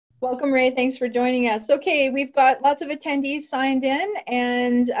Welcome, Ray. Thanks for joining us. Okay, we've got lots of attendees signed in,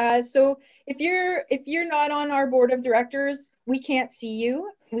 and so if you're not on our board of directors, we can't see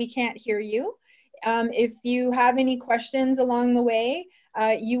you, we can't hear you. If you have any questions along the way,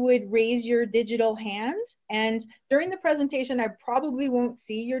 you would raise your digital hand, and during the presentation, I probably won't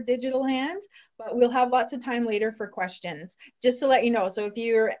see your digital hand, but we'll have lots of time later for questions. Just to let you know, so if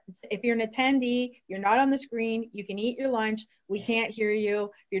you're an attendee, you're not on the screen, you can eat your lunch. We can't hear you.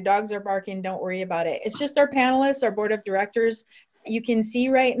 If your dogs are barking, don't worry about it. It's just our panelists, our board of directors you can see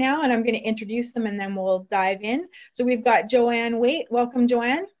right now, and I'm going to introduce them and then we'll dive in. So we've got Joanne Waite. Welcome,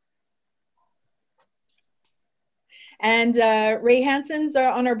 Joanne. And Ray Hansen's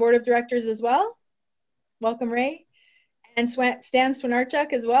on our board of directors as well. Welcome, Ray. And Stan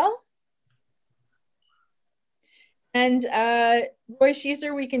Swinarchuk as well. And Roy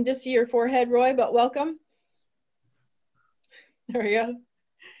Schieser, we can just see your forehead, Roy, but welcome. There we go.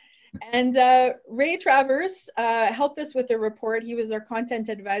 And Ray Travers helped us with the report. He was our content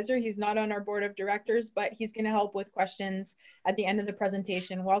advisor. He's not on our board of directors, but he's going to help with questions at the end of the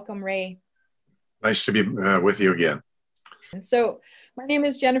presentation. Welcome, Ray. Nice to be with you again. So my name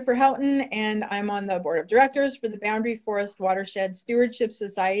is Jennifer Houghton, and I'm on the board of directors for the Boundary Forest Watershed Stewardship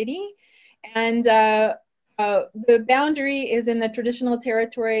Society. And the boundary is in the traditional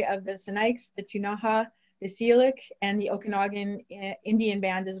territory of the Sinixt, the Ktunaxa, the Syilx, and the Okanagan Indian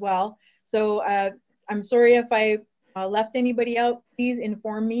Band as well. So I'm sorry if I left anybody out. Please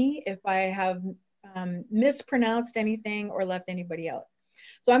inform me if I have mispronounced anything or left anybody out.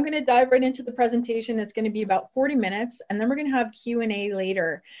 So I'm going to dive right into the presentation. It's going to be about 40 minutes, and then we're going to have Q&A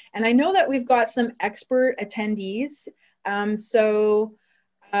later. And I know that we've got some expert attendees.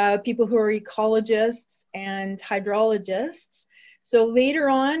 People who are ecologists and hydrologists. So later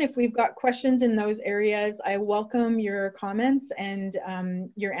on, if we've got questions in those areas, I welcome your comments and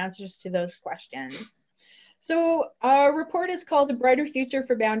your answers to those questions. So our report is called A Brighter Future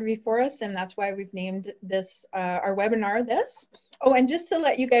for Boundary Forests, and that's why we've named this, our webinar this. Oh, and just to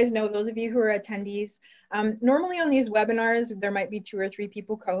let you guys know, those of you who are attendees, normally on these webinars, there might be 2 or 3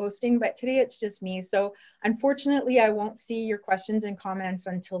 people co-hosting, but today it's just me. So unfortunately, I won't see your questions and comments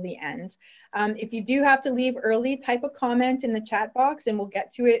until the end. If you do have to leave early, type a comment in the chat box and we'll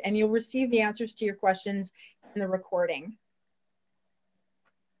get to it, and you'll receive the answers to your questions in the recording.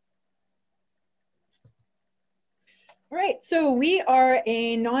 All right, so we are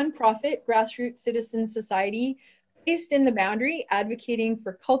a nonprofit grassroots citizen society based in the Boundary, advocating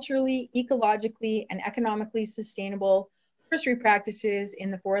for culturally, ecologically, and economically sustainable forestry practices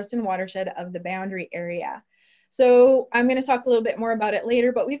in the forest and watershed of the Boundary area. So I'm going to talk a little bit more about it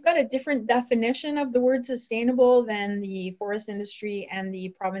later, but we've got a different definition of the word sustainable than the forest industry and the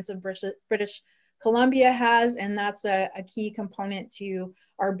province of British Columbia has, and that's a key component to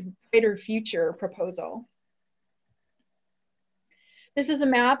our Brighter Future proposal. This is a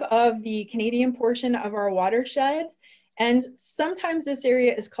map of the Canadian portion of our watershed, and sometimes this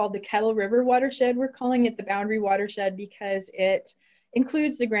area is called the Kettle River watershed. We're calling it the Boundary watershed because it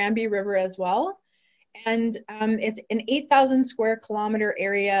includes the Granby River as well. And it's an 8,000 square kilometer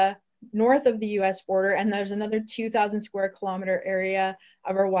area north of the US border, and there's another 2,000 square kilometer area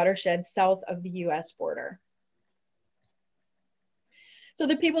of our watershed south of the US border. So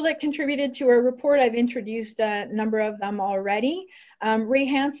the people that contributed to our report, I've introduced a number of them already. Ray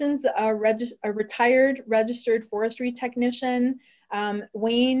Hansen's a retired registered forestry technician.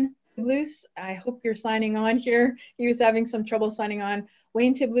 Wayne Tiblus, I hope you're signing on here. He was having some trouble signing on.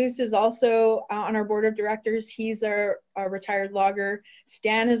 Wayne Tiblus is also on our board of directors. He's a retired logger.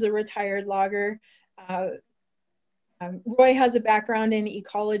 Stan is a retired logger. Roy has a background in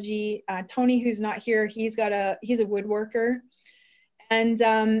ecology. Tony, who's not here, he's a woodworker.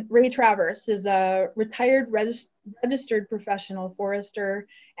 And Ray Travers is a retired registered professional forester,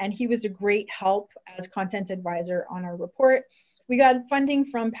 and he was a great help as content advisor on our report. We got funding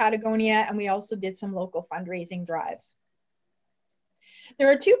from Patagonia, and we also did some local fundraising drives. There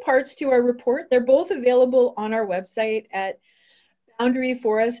are 2 parts to our report. They're both available on our website at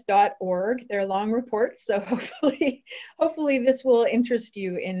boundaryforest.org. They're long reports, so hopefully this will interest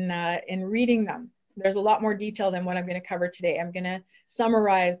you in reading them. There's a lot more detail than what I'm going to cover today. I'm going to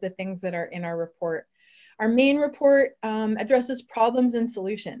summarize the things that are in our report. Our main report addresses problems and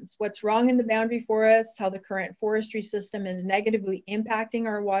solutions. What's wrong in the boundary forests, how the current forestry system is negatively impacting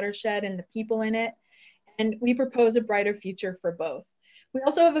our watershed and the people in it. And we propose a brighter future for both. We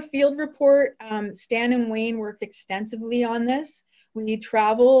also have a field report. Stan and Wayne worked extensively on this. We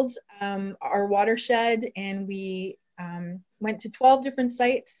traveled our watershed and we went to 12 different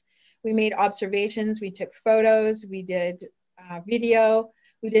sites. We made observations, we took photos, we did video,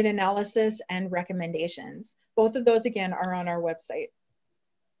 We did analysis and recommendations. Both of those, again, are on our website.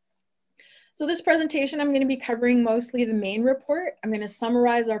 So this presentation, I'm going to be covering mostly the main report. I'm going to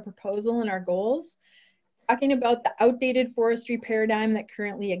summarize our proposal and our goals, talking about the outdated forestry paradigm that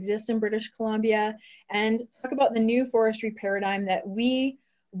currently exists in British Columbia, and talk about the new forestry paradigm that we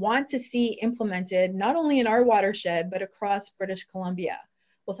want to see implemented, not only in our watershed, but across British Columbia.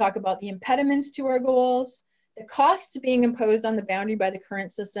 We'll talk about the impediments to our goals, the costs being imposed on the boundary by the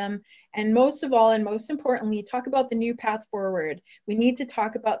current system, and most of all, and most importantly, talk about the new path forward. We need to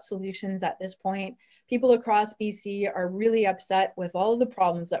talk about solutions at this point. People across BC are really upset with all of the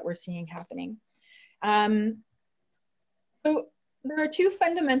problems that we're seeing happening. So there are two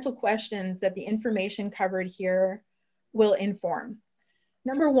fundamental questions that the information covered here will inform.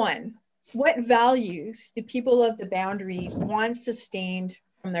 Number one, what values do people of the boundary want sustained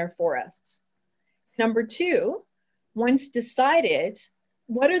from their forests? Number two, once decided,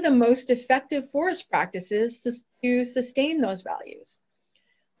 what are the most effective forest practices to sustain those values?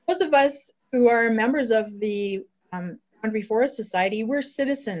 Those of us who are members of the Boundary Forest Society, we're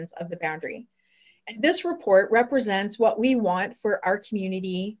citizens of the boundary. And this report represents what we want for our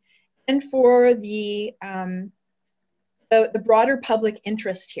community and for the broader public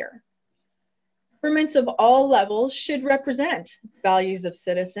interest here. Governments of all levels should represent values of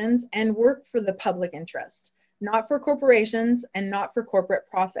citizens and work for the public interest, not for corporations and not for corporate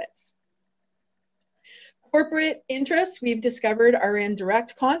profits. Corporate interests, we've discovered, are in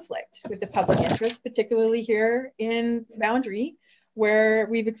direct conflict with the public interest, particularly here in the Boundary, where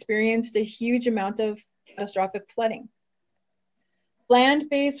we've experienced a huge amount of catastrophic flooding. Land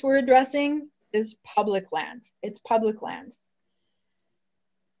base we're addressing is public land. It's public land.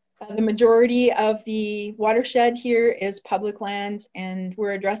 The majority of the watershed here is public land, and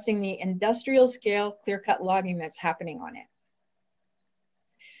we're addressing the industrial scale clear-cut logging that's happening on it.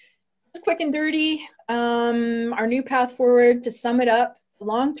 Just quick and dirty, our new path forward, to sum it up, the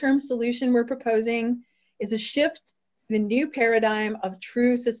long-term solution we're proposing is a shift to the new paradigm of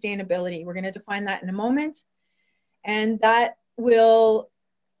true sustainability. We're going to define that in a moment, and that will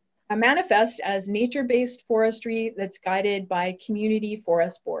manifest as nature-based forestry that's guided by community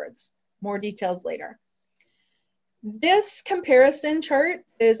forest boards. More details later. This comparison chart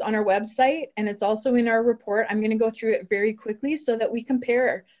is on our website, and it's also in our report. I'm going to go through it very quickly so that we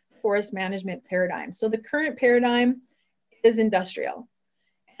compare forest management paradigm. So the current paradigm is industrial,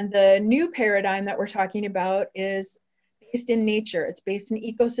 and the new paradigm that we're talking about is based in nature. It's based in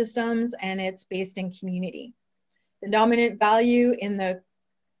ecosystems, and it's based in community. The dominant value in the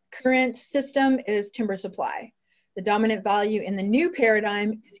current system is timber supply. The dominant value in the new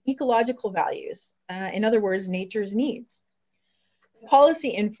paradigm is ecological values. In other words, nature's needs. The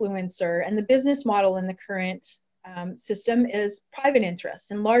policy influencer and the business model in the current system is private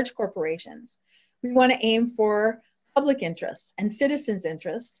interests and large corporations. We want to aim for public interests and citizens'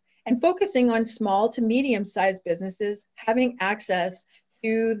 interests, and focusing on small to medium-sized businesses having access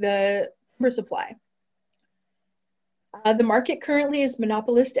to the timber supply. The market currently is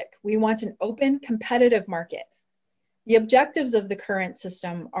monopolistic. We want an open, competitive market. The objectives of the current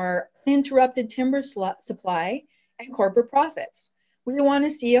system are uninterrupted timber supply and corporate profits. We want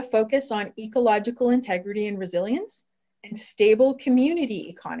to see a focus on ecological integrity and resilience and stable community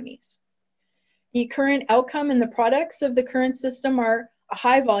economies. The current outcome and the products of the current system are a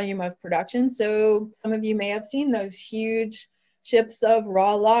high volume of production. So some of you may have seen those huge ships of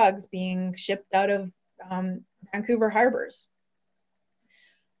raw logs being shipped out of Vancouver harbors.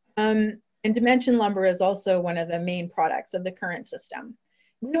 And dimension lumber is also one of the main products of the current system.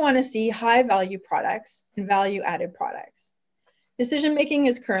 We want to see high value products and value added products. Decision making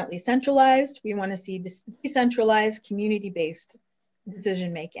is currently centralized. We want to see decentralized, community-based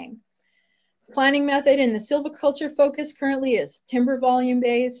decision making. The planning method in the silviculture focus currently is timber volume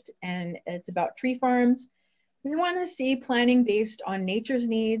based, and it's about tree farms. We want to see planning based on nature's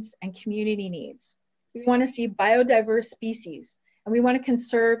needs and community needs. We want to see biodiverse species, and we want to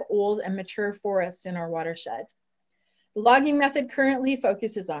conserve old and mature forests in our watershed. The logging method currently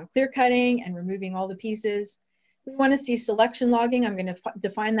focuses on clear cutting and removing all the pieces. We want to see selection logging. I'm going to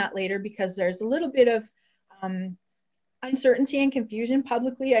define that later because there's a little bit of uncertainty and confusion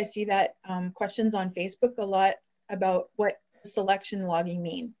publicly. I see that questions on Facebook a lot about what selection logging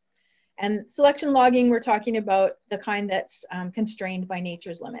mean. And selection logging, we're talking about the kind that's constrained by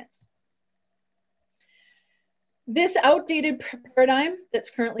nature's limits. This outdated paradigm that's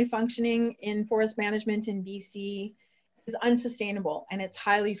currently functioning in forest management in BC is unsustainable, and it's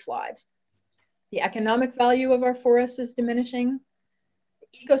highly flawed. The economic value of our forests is diminishing.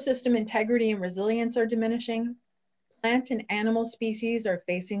 Ecosystem integrity and resilience are diminishing. Plant and animal species are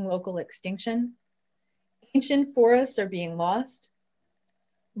facing local extinction. Ancient forests are being lost.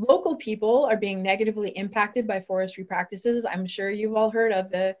 Local people are being negatively impacted by forestry practices. I'm sure you've all heard of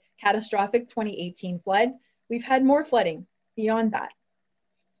the catastrophic 2018 flood. We've had more flooding beyond that.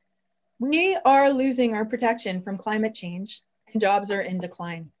 We are losing our protection from climate change, and jobs are in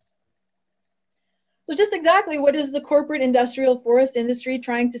decline. So just exactly what is the corporate industrial forest industry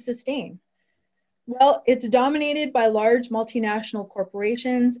trying to sustain? Well, it's dominated by large multinational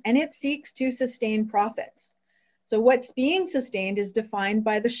corporations, and it seeks to sustain profits. So what's being sustained is defined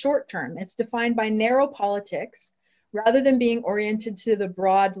by the short term. It's defined by narrow politics rather than being oriented to the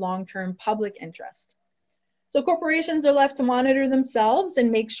broad long-term public interest. So corporations are left to monitor themselves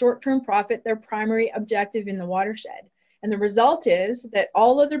and make short-term profit their primary objective in the watershed. And the result is that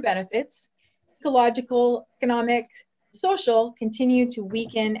all other benefits, ecological, economic, social, continue to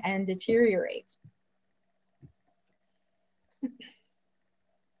weaken and deteriorate.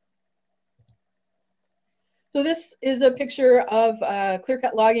 So this is a picture of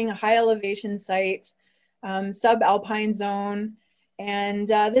clear-cut logging, a high elevation site, subalpine zone, and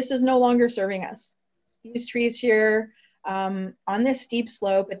this is no longer serving us. These trees here on this steep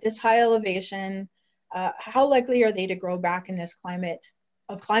slope at this high elevation, how likely are they to grow back in this climate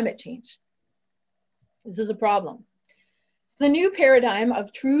of climate change? This is a problem. The new paradigm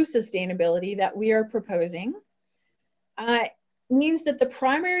of true sustainability that we are proposing means that the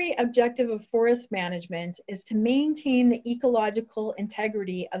primary objective of forest management is to maintain the ecological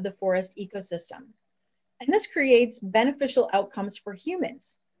integrity of the forest ecosystem. And this creates beneficial outcomes for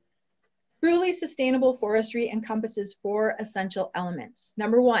humans. Truly sustainable forestry encompasses 4 essential elements.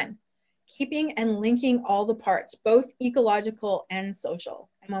 Number 1, keeping and linking all the parts, both ecological and social.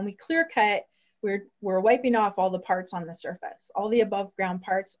 And when we clear cut, we're wiping off all the parts on the surface. All the above ground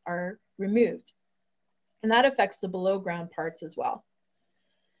parts are removed. And that affects the below ground parts as well.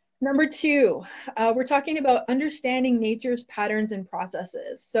 Number 2, we're talking about understanding nature's patterns and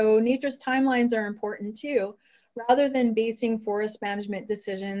processes. So nature's timelines are important too. Rather than basing forest management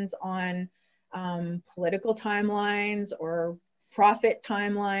decisions on political timelines or profit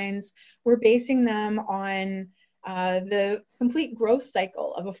timelines, we're basing them on the complete growth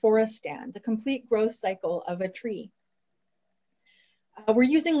cycle of a forest stand, the complete growth cycle of a tree. We're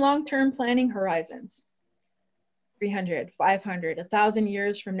using long-term planning horizons. 300, 500, 1,000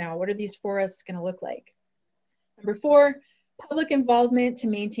 years from now, what are these forests going to look like? Number 4, public involvement to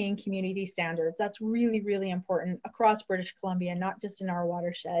maintain community standards. That's really, really important across British Columbia, not just in our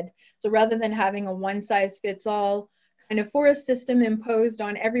watershed. So rather than having a one-size-fits-all kind of forest system imposed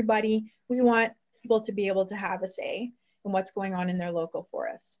on everybody, we want people to be able to have a say in what's going on in their local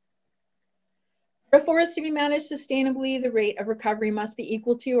forests. For a forest to be managed sustainably, the rate of recovery must be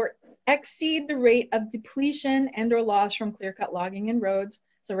equal to or exceed the rate of depletion and or loss from clear-cut logging and roads.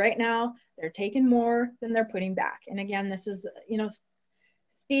 So right now, they're taking more than they're putting back. And again, this is, you know,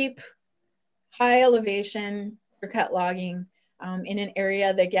 steep, high elevation clear-cut logging in an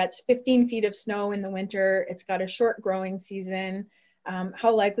area that gets 15 feet of snow in the winter. It's got a short growing season.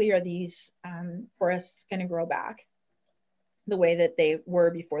 How likely are these forests going to grow back the way that they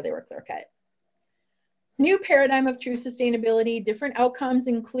were before they were clear-cut? New paradigm of true sustainability, different outcomes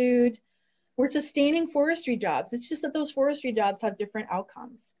include, we're sustaining forestry jobs. It's just that those forestry jobs have different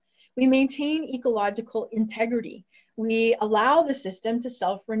outcomes. We maintain ecological integrity. We allow the system to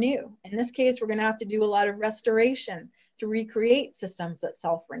self-renew. In this case, we're going to have to do a lot of restoration to recreate systems that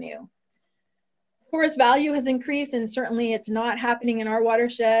self-renew. Forest value has increased, and certainly it's not happening in our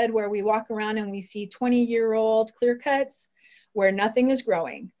watershed where we walk around and we see 20-year-old clear cuts where nothing is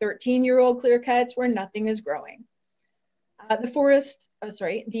growing, 13-year-old clear cuts where nothing is growing. The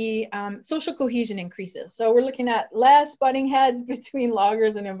social cohesion increases. So we're looking at less butting heads between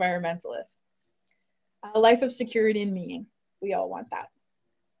loggers and environmentalists. A life of security and meaning. We all want that.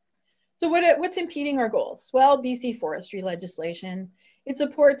 So what's impeding our goals? Well, BC forestry legislation. It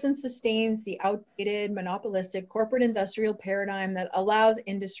supports and sustains the outdated, monopolistic, corporate industrial paradigm that allows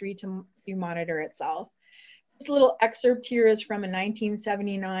industry to monitor itself. This little excerpt here is from a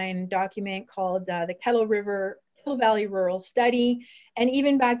 1979 document called the Kettle Valley Rural Study. And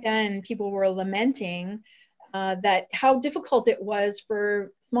even back then, people were lamenting that how difficult it was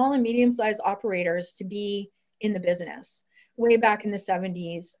for small and medium-sized operators to be in the business. Way back in the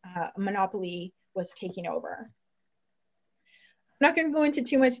 70s, a monopoly was taking over. I'm not going to go into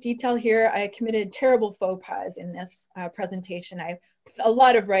too much detail here. I committed terrible faux pas in this presentation. I've put a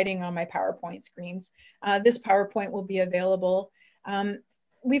lot of writing on my PowerPoint screens. This PowerPoint will be available.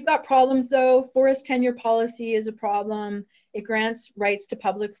 We've got problems though. Forest tenure policy is a problem. It grants rights to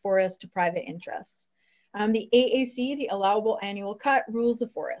public forests to private interests. The AAC, the allowable annual cut, rules the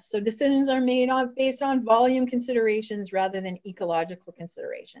forest. So decisions are made based on volume considerations rather than ecological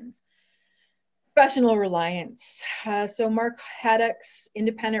considerations. Professional reliance. So Mark Haddock's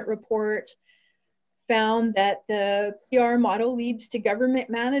independent report found that the PR model leads to government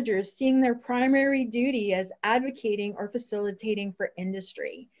managers seeing their primary duty as advocating or facilitating for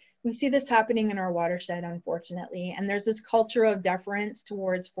industry. We see this happening in our watershed, unfortunately, and there's this culture of deference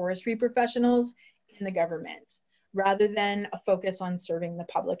towards forestry professionals in the government, rather than a focus on serving the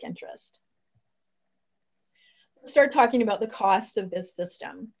public interest. Let's start talking about the costs of this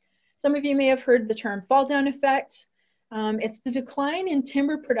system. Some of you may have heard the term fall down effect. It's the decline in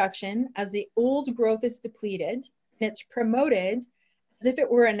timber production as the old growth is depleted, and it's promoted as if it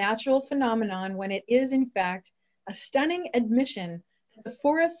were a natural phenomenon when it is, in fact, a stunning admission that the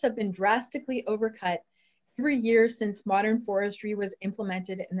forests have been drastically overcut every year since modern forestry was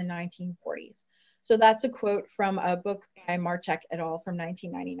implemented in the 1940s. So that's a quote from a book by Marchek et al. From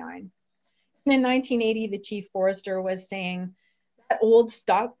 1999. And in 1980, the chief forester was saying that old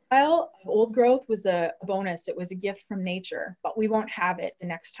stockpile of old growth was a bonus. It was a gift from nature, but we won't have it the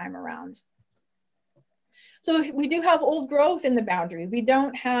next time around. So we do have old growth in the boundary. We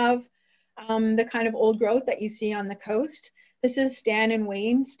don't have the kind of old growth that you see on the coast. This is Stan and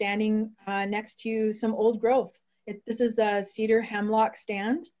Wayne standing next to some old growth. This is a cedar hemlock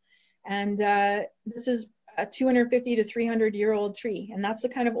stand. And this is a 250 to 300-year-old tree. And that's the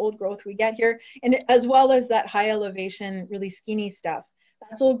kind of old growth we get here. And as well as that high elevation, really skinny stuff.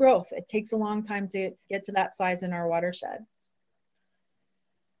 That's old growth. It takes a long time to get to that size in our watershed.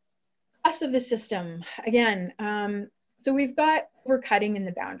 Cost of the system, again, so we've got overcutting in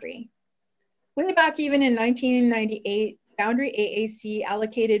the boundary. Way back even in 1998, boundary AAC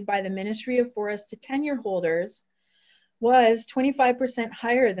allocated by the Ministry of Forests to tenure holders was 25%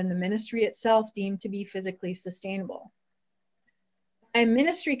 higher than the ministry itself deemed to be physically sustainable. By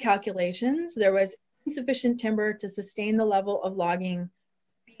ministry calculations, there was insufficient timber to sustain the level of logging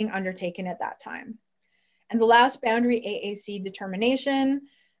being undertaken at that time. And the last boundary AAC determination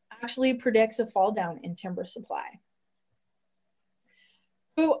actually predicts a fall down in timber supply.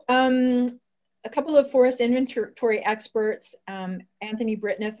 So a couple of forest inventory experts, Anthony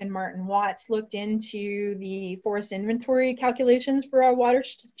Britniff and Martin Watts, looked into the forest inventory calculations for our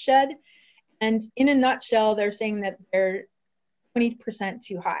watershed. And in a nutshell, they're saying that they're 20%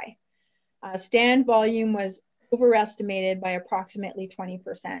 too high. Stand volume was overestimated by approximately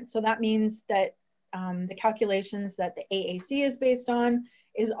 20%. So that means that the calculations that the AAC is based on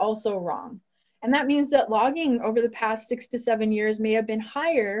is also wrong. And that means that logging over the past 6 to 7 years may have been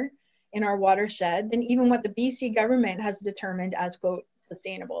higher in our watershed than even what the BC government has determined as, quote,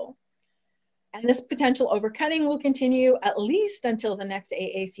 sustainable. And this potential overcutting will continue at least until the next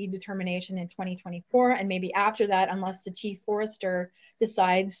AAC determination in 2024, and maybe after that, unless the chief forester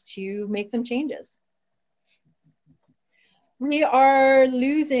decides to make some changes. We are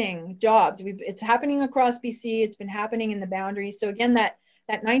losing jobs. It's happening across BC. It's been happening in the boundary. So again, that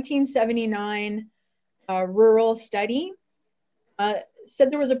 1979 rural study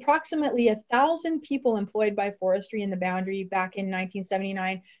said there was approximately 1,000 people employed by forestry in the boundary back in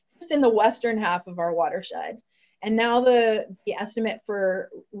 1979, just in the western half of our watershed. And now the estimate for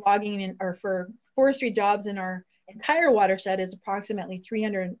logging or for forestry jobs in our entire watershed is approximately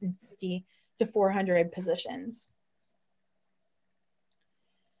 350 to 400 positions.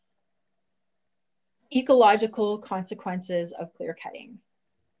 Ecological consequences of clear cutting.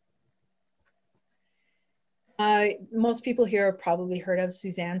 Most people here have probably heard of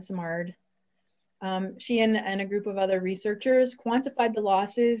Suzanne Simard. She and a group of other researchers quantified the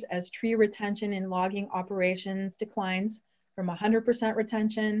losses as tree retention in logging operations declines from 100%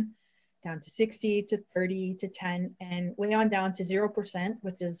 retention down to 60 to 30 to 10 and way on down to 0%,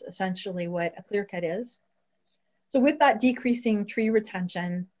 which is essentially what a clear cut is. So with that decreasing tree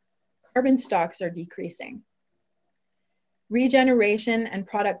retention, carbon stocks are decreasing. Regeneration and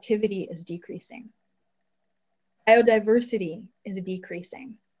productivity is decreasing. Biodiversity is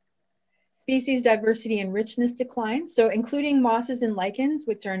decreasing. Species diversity and richness declines, so including mosses and lichens,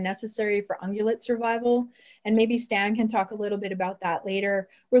 which are necessary for ungulate survival, and maybe Stan can talk a little bit about that later.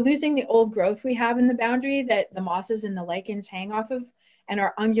 We're losing the old growth we have in the boundary that the mosses and the lichens hang off of, and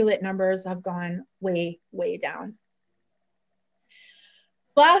our ungulate numbers have gone way, way down.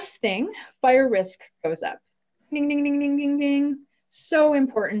 Last thing, fire risk goes up. Ding, ding, ding, ding, ding, ding. So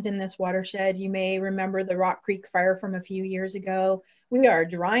important in this watershed. You may remember the Rock Creek fire from a few years ago. We are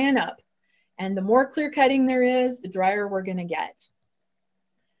drying up. And the more clear cutting there is, the drier we're going to get.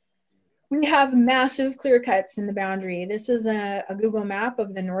 We have massive clear cuts in the boundary. This is a Google map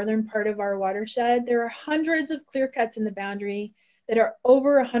of the northern part of our watershed. There are hundreds of clear cuts in the boundary that are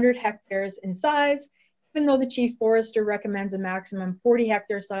over 100 hectares in size, even though the chief forester recommends a maximum 40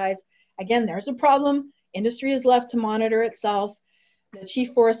 hectare size. Again, there's a problem. Industry is left to monitor itself. The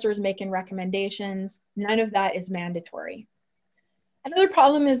chief forester is making recommendations. None of that is mandatory. Another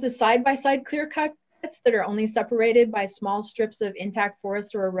problem is the side-by-side clear cuts that are only separated by small strips of intact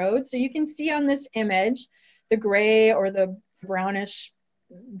forest or a road. So you can see on this image, the gray or the brownish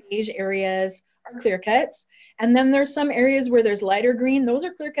beige areas are clear cuts. And then there's some areas where there's lighter green. Those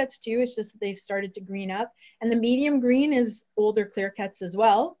are clear cuts too. It's just that they've started to green up. And the medium green is older clear cuts as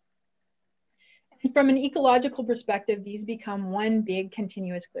well. And from an ecological perspective, these become one big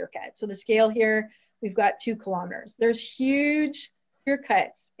continuous clear cut. So the scale here, we've got 2 kilometers. There's huge clear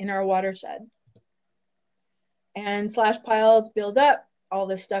cuts in our watershed. And slash piles build up, all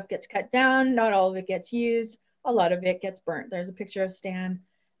this stuff gets cut down, not all of it gets used, a lot of it gets burnt. There's a picture of Stan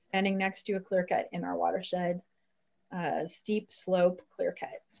standing next to a clear cut in our watershed, steep slope clear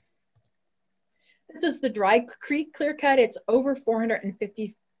cut. This is the Dry Creek clear cut. It's over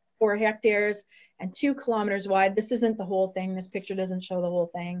 454 hectares and 2 kilometers wide. This isn't the whole thing. This picture doesn't show the whole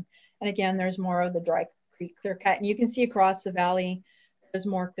thing. And again, there's more of the Dry Creek clear cut. And you can see across the valley, there's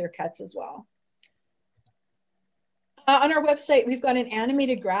more clear cuts as well. On our website, we've got an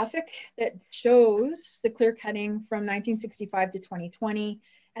animated graphic that shows the clear cutting from 1965 to 2020.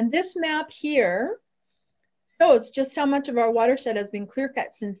 And this map here shows just how much of our watershed has been clear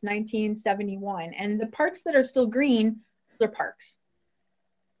cut since 1971. And the parts that are still green, those are parks.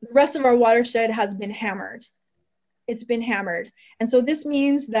 The rest of our watershed has been hammered. It's been hammered. And so this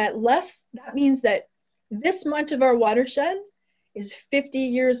means that this much of our watershed is 50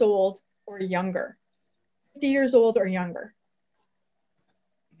 years old or younger. 50 years old or younger.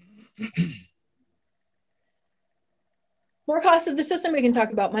 More costs of the system, we can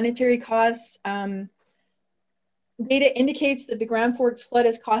talk about monetary costs. Data indicates that the Grand Forks flood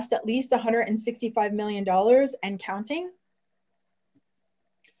has cost at least $165 million and counting.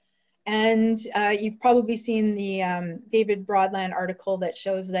 And you've probably seen the David Broadland article that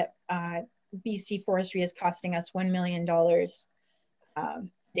shows that BC Forestry is costing us $1 million a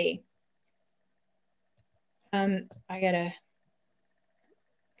day. I'm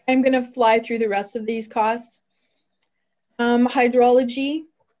gonna fly through the rest of these costs. Hydrology,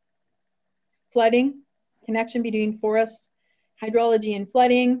 flooding, connection between forests, hydrology and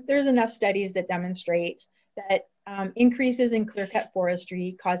flooding. There's enough studies that demonstrate that increases in clear-cut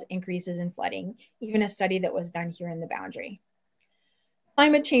forestry cause increases in flooding, even a study that was done here in the boundary.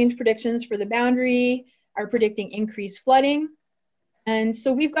 Climate change predictions for the boundary are predicting increased flooding. And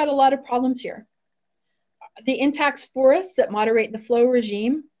so we've got a lot of problems here. The intact forests that moderate the flow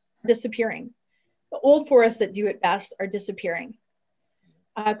regime are disappearing. The old forests that do it best are disappearing.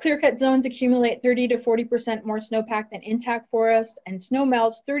 Clear-cut zones accumulate 30 to 40% more snowpack than intact forests, and snow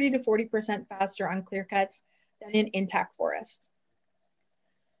melts 30 to 40% faster on clear cuts than in intact forests.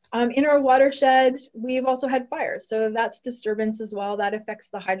 In our watershed, we've also had fires, so that's disturbance as well. That affects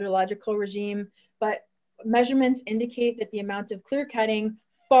the hydrological regime, but measurements indicate that the amount of clear cutting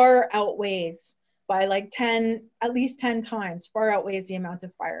far outweighs by like at least 10 times, far outweighs the amount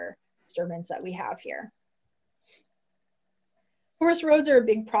of fire disturbance that we have here. Forest roads are a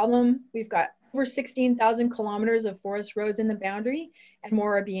big problem. We've got over 16,000 kilometers of forest roads in the boundary, and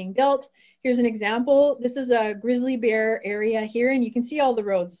more are being built. Here's an example. This is a grizzly bear area here, and you can see all the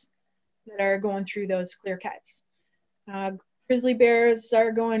roads that are going through those clear cuts. Grizzly bears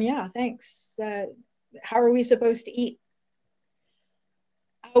are going, yeah, thanks. How are we supposed to eat?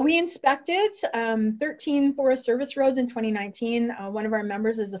 We inspected 13 Forest Service roads in 2019. One of our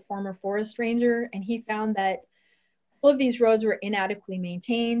members is a former forest ranger, and he found that all of these roads were inadequately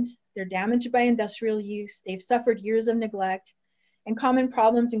maintained. They're damaged by industrial use. They've suffered years of neglect. And common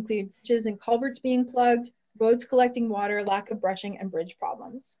problems include ditches and culverts being plugged, roads collecting water, lack of brushing, and bridge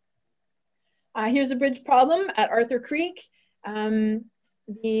problems. Here's a bridge problem at Arthur Creek. The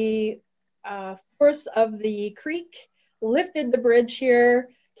force of the creek lifted the bridge here,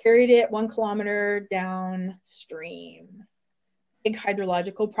 carried it 1 kilometer downstream. Big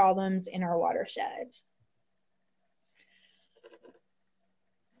hydrological problems in our watershed.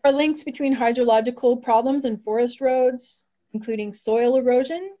 There are links between hydrological problems and forest roads, including soil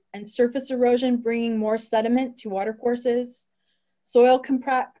erosion and surface erosion, bringing more sediment to watercourses, soil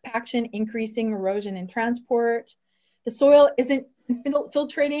compaction, increasing erosion and transport. The soil isn't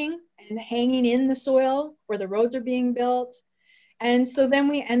infiltrating and hanging in the soil where the roads are being built. And so then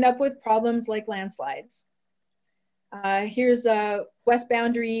we end up with problems like landslides. Here's West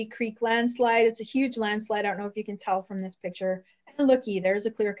Boundary Creek landslide. It's a huge landslide. I don't know if you can tell from this picture. And looky, there's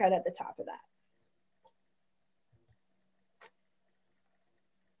a clear cut at the top of that.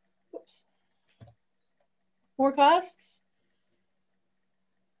 Oops. More costs.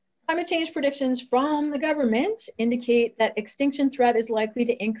 Climate change predictions from the government indicate that extinction threat is likely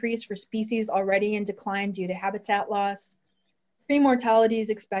to increase for species already in decline due to habitat loss. Pre-mortality is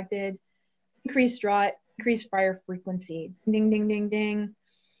expected, increased drought, increased fire frequency. Ding, ding, ding, ding.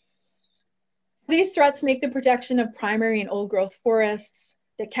 These threats make the protection of primary and old growth forests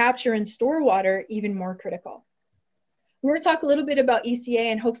that capture and store water even more critical. We're going to talk a little bit about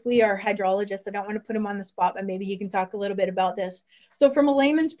ECA, and hopefully our hydrologist, I don't want to put him on the spot, but maybe he can talk a little bit about this. So from a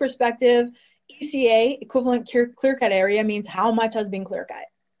layman's perspective, ECA, equivalent clear cut area, means how much has been clear cut.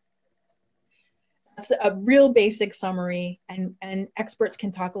 That's a real basic summary, and experts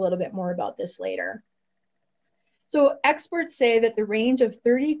can talk a little bit more about this later. So experts say that the range of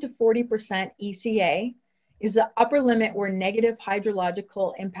 30 to 40% ECA is the upper limit where negative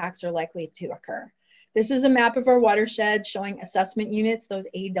hydrological impacts are likely to occur. This is a map of our watershed showing assessment units, those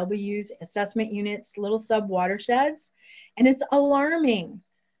AWs, assessment units, little sub-watersheds. And it's alarming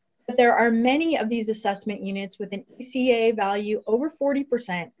that there are many of these assessment units with an ECA value over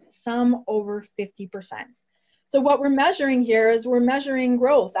 40%, some over 50%. So what we're measuring here is we're measuring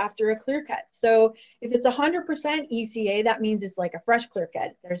growth after a clear cut. So if it's 100% ECA, that means it's like a fresh clear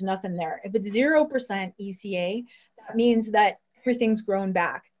cut. There's nothing there. If it's 0% ECA, that means that everything's grown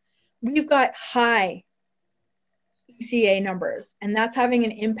back. We've got high ECA numbers, and that's having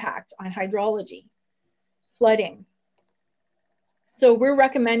an impact on hydrology, flooding. So we're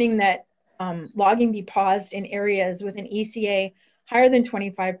recommending that logging be paused in areas with an ECA higher than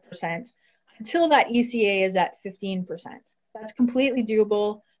 25% until that ECA is at 15%. That's completely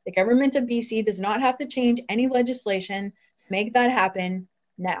doable. The government of BC does not have to change any legislation to make that happen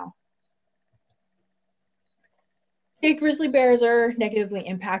now. Okay, grizzly bears are negatively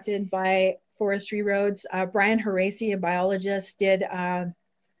impacted by forestry roads. Brian Haracy, a biologist, did a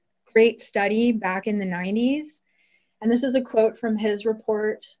great study back in the 90s. And this is a quote from his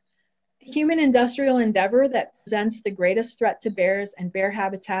report. The human industrial endeavor that presents the greatest threat to bears and bear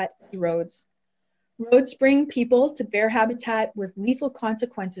habitat is roads. Roads bring people to bear habitat with lethal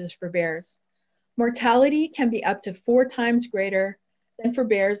consequences for bears. Mortality can be up to 4 times greater than for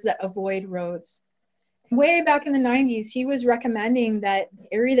bears that avoid roads. Way back in the 90s, he was recommending that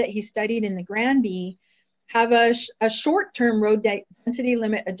the area that he studied in the Granby have a short-term road density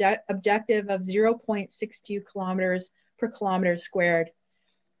limit objective of 0.62 kilometers per kilometer squared.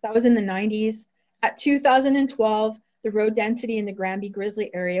 That was in the 90s. At 2012, the road density in the Granby Grizzly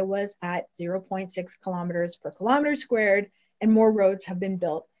area was at 0.6 kilometers per kilometer squared, and more roads have been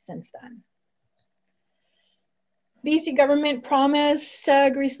built since then. BC government promised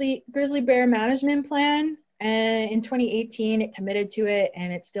a grizzly bear management plan, and in 2018 it committed to it,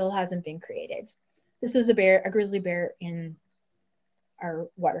 and it still hasn't been created. This is a grizzly bear in our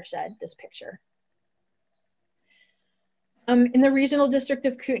watershed, this picture. In the regional district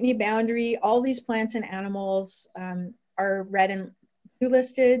of Kootenay boundary, all these plants and animals are red and blue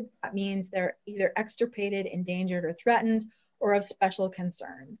listed. That means they're either extirpated, endangered, or threatened, or of special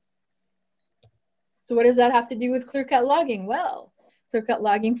concern. So what does that have to do with clear-cut logging? Well, clear-cut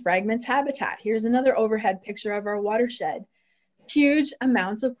logging fragments habitat. Here's another overhead picture of our watershed. Huge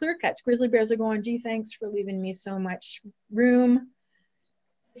amounts of clear cuts. Grizzly bears are going, gee, thanks for leaving me so much room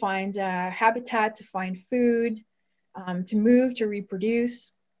to find habitat, to find food, to move, to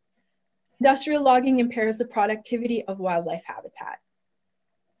reproduce. Industrial logging impairs the productivity of wildlife habitat.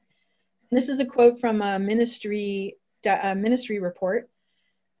 And this is a quote from a ministry report.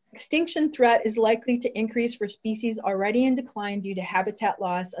 Extinction threat is likely to increase for species already in decline due to habitat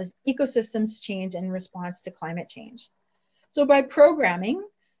loss as ecosystems change in response to climate change. So by programming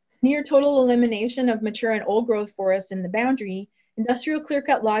near total elimination of mature and old growth forests in the boundary, industrial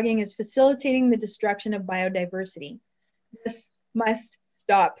clear-cut logging is facilitating the destruction of biodiversity. This must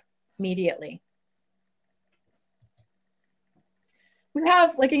stop immediately. We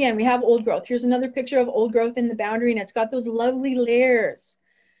have, like again, we have old growth. Here's another picture of old growth in the boundary, and it's got those lovely layers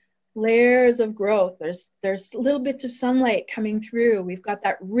of growth. There's little bits of sunlight coming through. We've got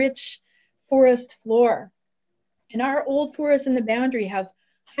that rich forest floor. And our old forests in the boundary have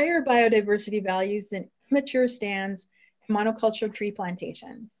higher biodiversity values than immature stands and monoculture tree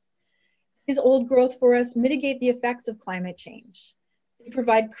plantations. These old growth forests mitigate the effects of climate change. They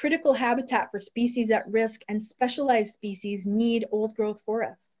provide critical habitat for species at risk, and specialized species need old growth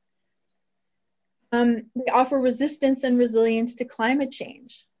forests. They offer resistance and resilience to climate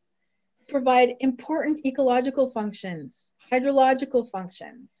change. They provide important ecological functions, hydrological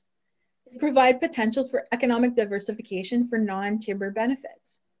functions. They provide potential for economic diversification for non-timber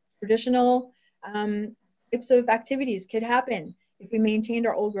benefits. Traditional types of activities could happen if we maintained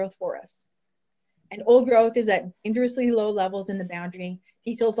our old growth forests. And old growth is at dangerously low levels in the boundary.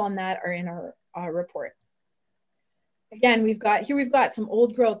 Details on that are in our report. Again, we've got some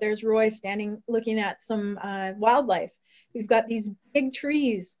old growth. There's Roy standing looking at some wildlife. We've got these big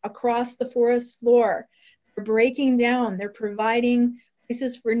trees across the forest floor. They're breaking down. They're providing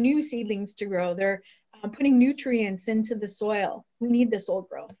places for new seedlings to grow. They're putting nutrients into the soil. We need this old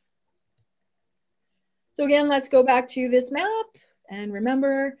growth. So again, let's go back to this map and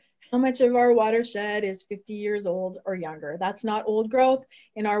remember how much of our watershed is 50 years old or younger. That's not old growth.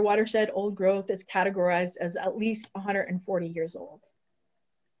 In our watershed, old growth is categorized as at least 140 years old.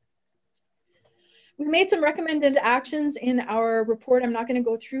 We made some recommended actions in our report. I'm not going to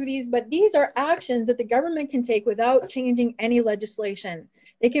go through these, but these are actions that the government can take without changing any legislation.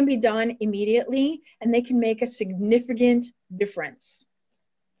 They can be done immediately and they can make a significant difference.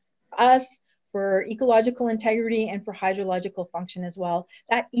 For us, for ecological integrity and for hydrological function as well.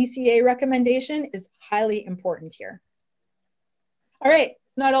 That ECA recommendation is highly important here. All right,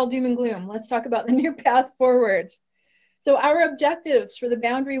 not all doom and gloom. Let's talk about the new path forward. So our objectives for the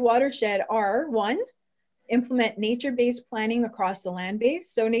boundary watershed are: 1, implement nature-based planning across the land base.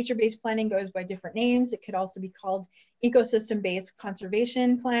 So nature-based planning goes by different names. It could also be called ecosystem-based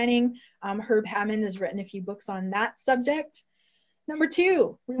conservation planning. Herb Hammond has written a few books on that subject. Number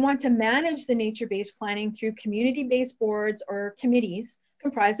 2, we want to manage the nature-based planning through community-based boards or committees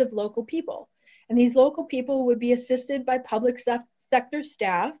comprised of local people. And these local people would be assisted by public sector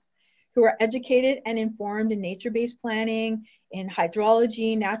staff who are educated and informed in nature-based planning, in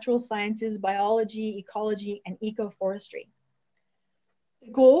hydrology, natural sciences, biology, ecology, and ecoforestry.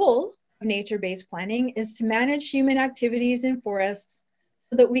 The goal of nature-based planning is to manage human activities in forests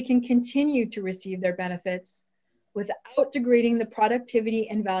so that we can continue to receive their benefits without degrading the productivity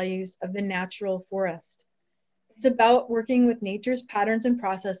and values of the natural forest. It's about working with nature's patterns and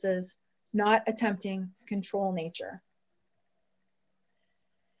processes, not attempting to control nature.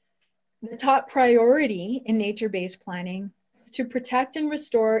 The top priority in nature-based planning is to protect and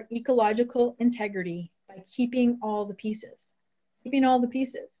restore ecological integrity by keeping all the pieces.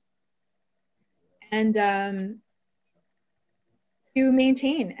 And to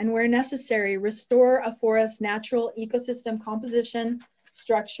maintain and where necessary, restore a forest's natural ecosystem composition,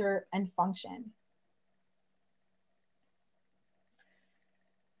 structure, and function.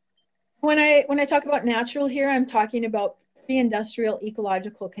 When I talk about natural here, I'm talking about pre-industrial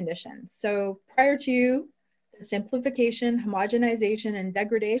ecological conditions. So prior to the simplification, homogenization, and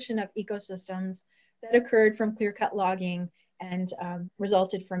degradation of ecosystems that occurred from clear-cut logging and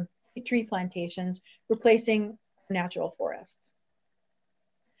resulted from tree plantations, replacing natural forests.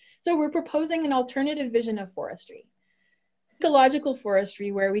 So we're proposing an alternative vision of forestry. Ecological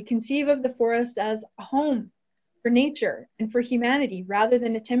forestry, where we conceive of the forest as a home for nature and for humanity rather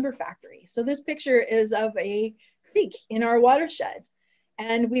than a timber factory. So this picture is of a creek in our watershed.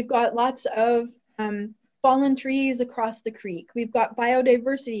 And we've got lots of fallen trees across the creek. We've got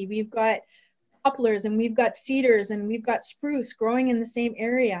biodiversity, we've got poplars, and we've got cedars, and we've got spruce growing in the same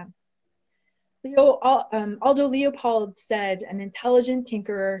area. Aldo Leopold said, an intelligent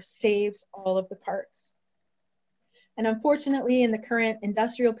tinkerer saves all of the parts. And unfortunately, in the current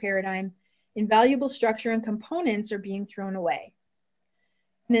industrial paradigm, invaluable structure and components are being thrown away.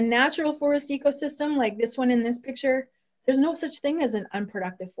 In a natural forest ecosystem like this one in this picture, there's no such thing as an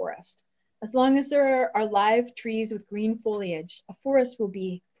unproductive forest. As long as there are live trees with green foliage, a forest will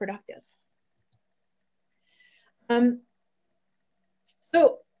be productive.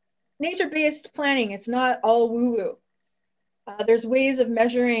 So nature-based planning, it's not all woo-woo. There's ways of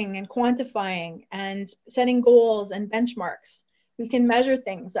measuring and quantifying and setting goals and benchmarks. We can measure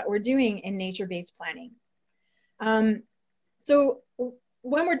things that we're doing in nature-based planning. So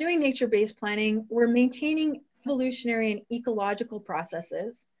when we're doing nature-based planning, we're maintaining evolutionary and ecological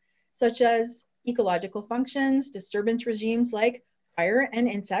processes, such as ecological functions, disturbance regimes like fire and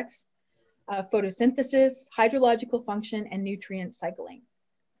insects, photosynthesis, hydrological function, and nutrient cycling.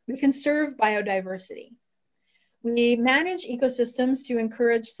 We conserve biodiversity. We manage ecosystems to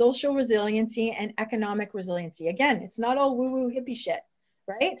encourage social resiliency and economic resiliency. Again, it's not all woo-woo hippie shit,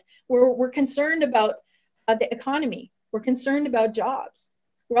 right? We're concerned about the economy. We're concerned about jobs.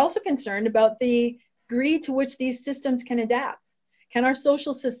 We're also concerned about the degree to which these systems can adapt. Can our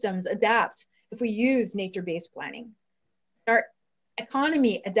social systems adapt if we use nature-based planning? Can our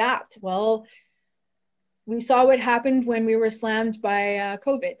economy adapt? Well, we saw what happened when we were slammed by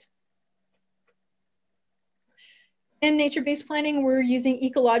COVID. In nature-based planning, we're using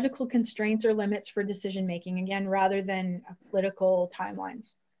ecological constraints or limits for decision-making, again, rather than political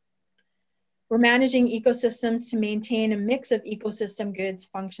timelines. We're managing ecosystems to maintain a mix of ecosystem goods,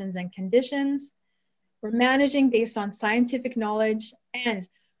 functions, and conditions. We're managing based on scientific knowledge and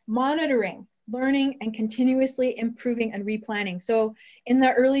monitoring, learning, and continuously improving and replanning. So in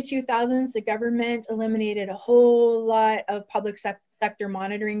the early 2000s, the government eliminated a whole lot of public sector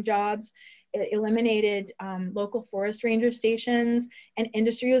monitoring jobs. It eliminated local forest ranger stations, and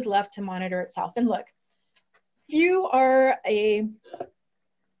industry was left to monitor itself. And look, if you are a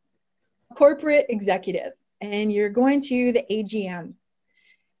corporate executive and you're going to the AGM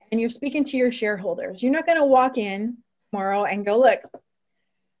and you're speaking to your shareholders, you're not going to walk in tomorrow and go, look,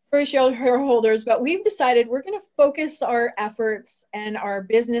 for shareholders, but we've decided we're going to focus our efforts and our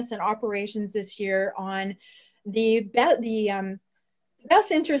business and operations this year on the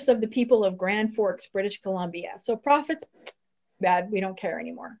best interests of the people of Grand Forks, British Columbia. So profits, bad, we don't care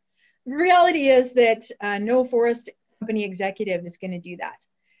anymore. The reality is that no forest company executive is going to do that.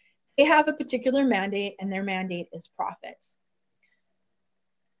 They have a particular mandate, and their mandate is profits.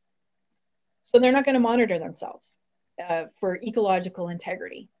 So they're not going to monitor themselves for ecological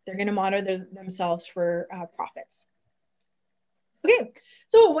integrity. They're going to monitor themselves for profits. Okay,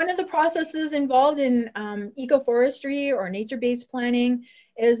 so one of the processes involved in ecoforestry or nature-based planning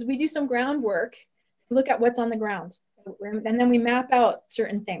is we do some groundwork, look at what's on the ground, and then we map out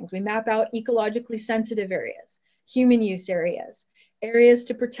certain things. We map out ecologically sensitive areas, human use areas, areas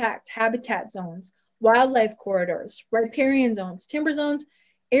to protect, habitat zones, wildlife corridors, riparian zones, timber zones,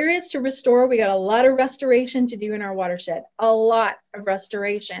 areas to restore. We got a lot of restoration to do in our watershed, a lot of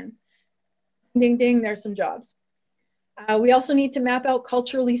restoration. Ding, ding, there's some jobs. We also need to map out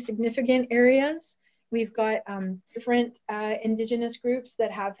culturally significant areas. We've got different indigenous groups that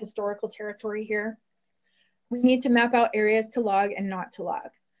have historical territory here. We need to map out areas to log and not to log.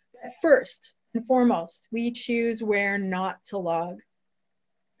 But first and foremost, we choose where not to log.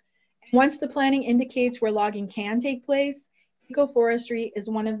 Once the planning indicates where logging can take place, ecoforestry is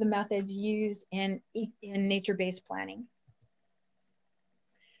one of the methods used in nature-based planning.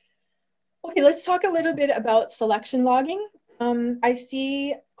 Okay, let's talk a little bit about selection logging. I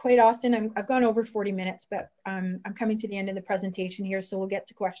see quite often, I've gone over 40 minutes, but I'm coming to the end of the presentation here, so we'll get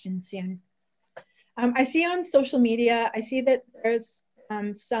to questions soon. I see on social media, I see that there's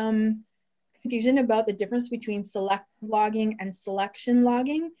some confusion about the difference between selective logging and selection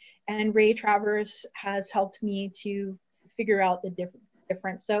logging, and Ray Travers has helped me to figure out the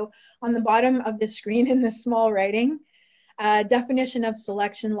difference. So on the bottom of the screen in this small writing, definition of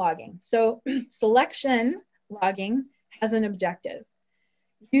selection logging. So selection logging has an objective,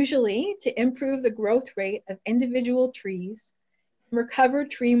 usually to improve the growth rate of individual trees, recover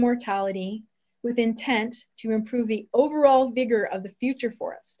tree mortality with intent to improve the overall vigor of the future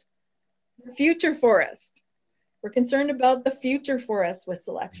forest. The future forest. We're concerned about the future forest with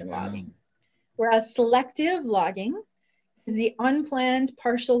selection logging. Whereas selective logging is the unplanned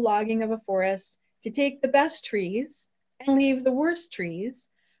partial logging of a forest to take the best trees and leave the worst trees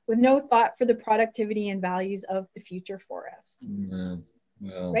with no thought for the productivity and values of the future forest. Well.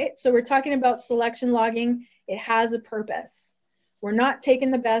 Right? So we're talking about selection logging. It has a purpose. We're not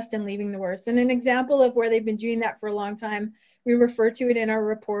taking the best and leaving the worst. And an example of where they've been doing that for a long time, we refer to it in our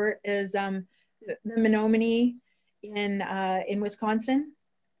report, is the Menominee in Wisconsin.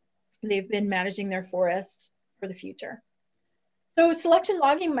 They've been managing their forests for the future. So selection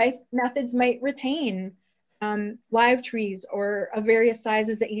logging methods might retain live trees or of various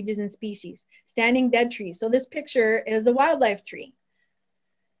sizes, ages, and species, standing dead trees. So this picture is a wildlife tree.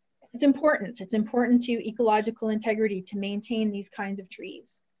 It's important. It's important to ecological integrity to maintain these kinds of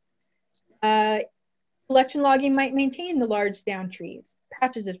trees. Selection logging might maintain the large down trees,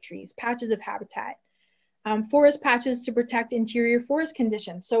 patches of habitat, forest patches to protect interior forest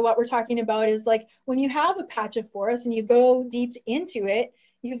conditions. So what we're talking about is like when you have a patch of forest and you go deep into it,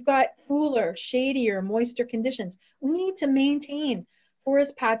 you've got cooler, shadier, moister conditions. We need to maintain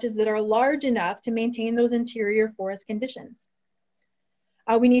forest patches that are large enough to maintain those interior forest conditions.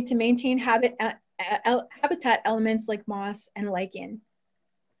 We need to maintain habitat elements like moss and lichen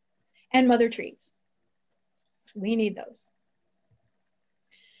and mother trees. We need those.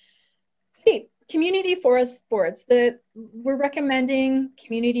 Okay, community forest boards. We're recommending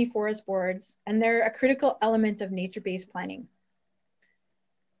community forest boards, and they're a critical element of nature-based planning.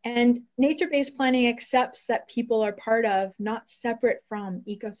 And nature-based planning accepts that people are part of, not separate from,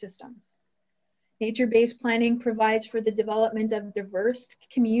 ecosystems. Nature-based planning provides for the development of diverse,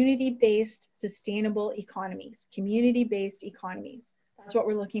 community-based, sustainable economies. Community-based economies. That's what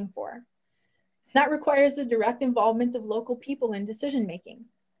we're looking for. That requires the direct involvement of local people in decision making.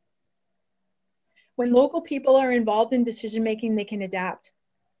 When local people are involved in decision making, they can adapt.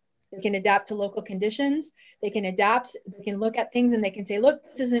 They can adapt to local conditions. They can adapt. They can look at things and they can say, "Look,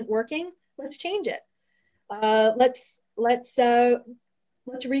 this isn't working. Let's change it. Let's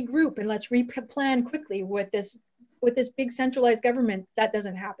regroup and let's replan quickly with this big centralized government." That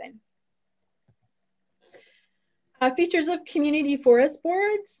doesn't happen. Features of community forest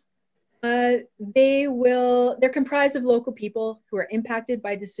boards. They're comprised of local people who are impacted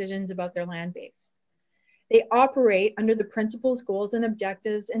by decisions about their land base. They operate under the principles, goals, and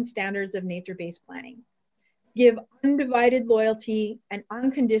objectives and standards of nature-based planning. Give undivided loyalty and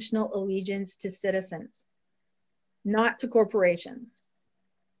unconditional allegiance to citizens, not to corporations.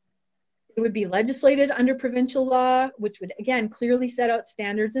 It would be legislated under provincial law, which would, again, clearly set out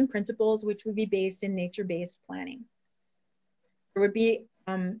standards and principles, which would be based in nature-based planning. There would be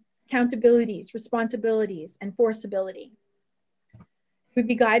accountabilities, responsibilities, enforceability. It would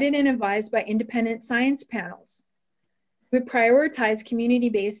be guided and advised by independent science panels. It would prioritize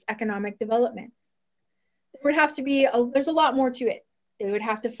community-based economic development. There would have to be, there's a lot more to it. They would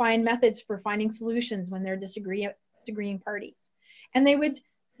have to find methods for finding solutions when they're disagreeing parties. And they would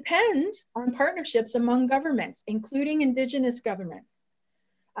depend on partnerships among governments, including Indigenous governments,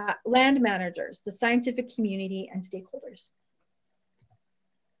 land managers, the scientific community, and stakeholders.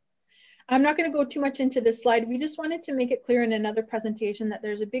 I'm not going to go too much into this slide. We just wanted to make it clear in another presentation that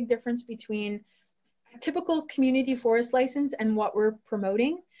there's a big difference between a typical community forest license and what we're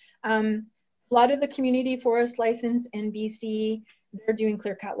promoting. A lot of the community forest license in BC, they're doing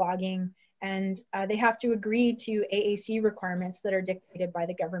clear-cut logging, and they have to agree to AAC requirements that are dictated by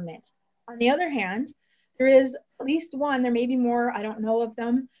the government. On the other hand, there is at least one, there may be more, I don't know of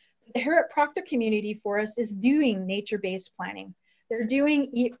them. The Harrop-Proctor Community Forest is doing nature-based planning. They're doing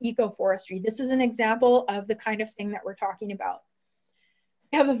eco-forestry. This is an example of the kind of thing that we're talking about.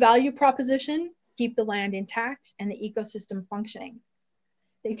 They have a value proposition, keep the land intact and the ecosystem functioning.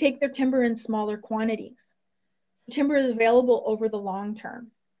 They take their timber in smaller quantities. The timber is available over the long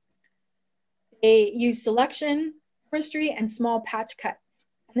term. They use selection, forestry, and small patch cuts.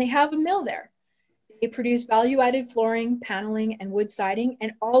 And they have a mill there. They produce value-added flooring, paneling, and wood siding,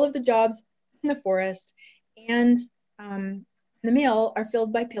 and all of the jobs in the forest and the mill are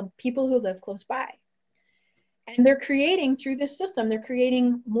filled by people who live close by. And they're creating, through this system, they're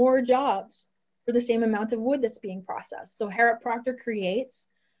creating more jobs for the same amount of wood that's being processed. So Harrop-Proctor creates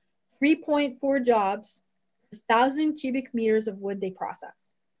 3.4 jobs per 1,000 cubic meters of wood they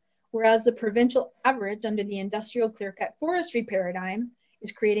process. Whereas the provincial average under the industrial clear-cut forestry paradigm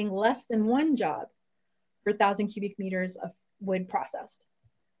is creating less than 1 job per 1,000 cubic meters of wood processed.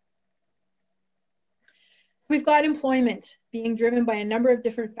 We've got employment being driven by a number of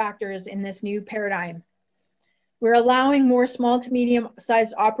different factors in this new paradigm. We're allowing more small to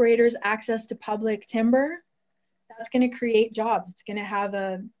medium-sized operators access to public timber. That's going to create jobs. It's going to have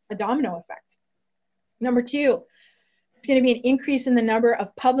a domino effect. Number 2, there's going to be an increase in the number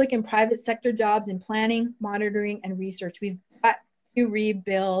of public and private sector jobs in planning, monitoring, and research. We've got to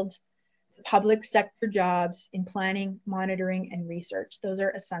rebuild the public sector jobs in planning, monitoring, and research. Those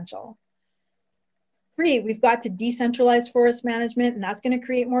are essential. 3, we've got to decentralize forest management, and that's going to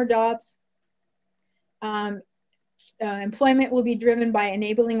create more jobs. Employment will be driven by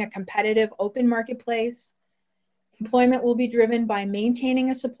enabling a competitive open marketplace. Employment will be driven by maintaining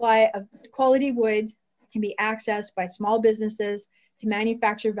a supply of quality wood that can be accessed by small businesses to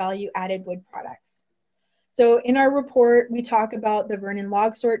manufacture value-added wood products. So in our report, we talk about the Vernon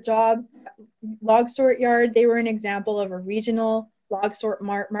log sort yard. They were an example of a regional log sort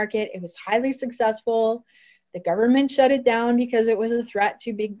market. It was highly successful. The government shut it down because it was a threat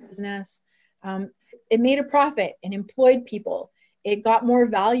to big business. It made a profit and employed people. It got more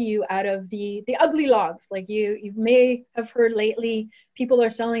value out of the ugly logs. Like you may have heard lately, people are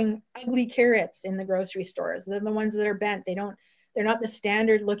selling ugly carrots in the grocery stores. They're the ones that are bent. They're not the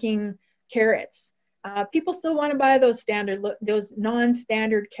standard looking carrots. People still want to buy those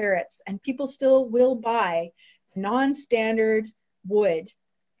non-standard carrots, and people still will buy non-standard wood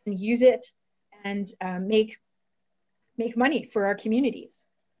and use it and make money for our communities.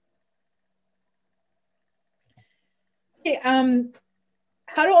 Okay,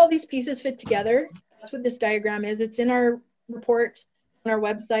 how do all these pieces fit together? That's what this diagram is. It's in our report on our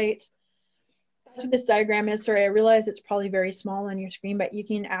website. That's what this diagram is. Sorry, I realize it's probably very small on your screen, but you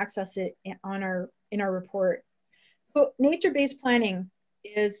can access it in our report. So nature-based planning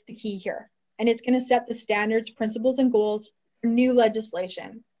is the key here, and it's going to set the standards, principles, and goals for new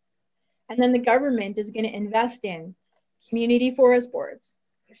legislation. And then the government is going to invest in community forest boards,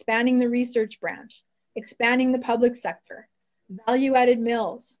 expanding the research branch, expanding the public sector, value-added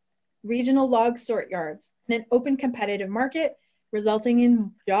mills, regional log sort yards, and an open competitive market resulting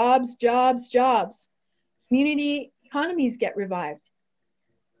in jobs, jobs, jobs. Community economies get revived.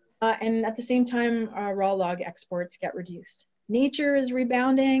 And at the same time, raw log exports get reduced. Nature is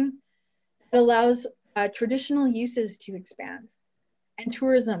rebounding. It allows traditional uses to expand. And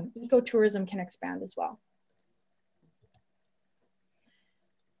tourism, ecotourism can expand as well.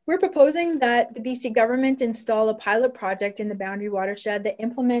 We're proposing that the BC government install a pilot project in the Boundary Watershed that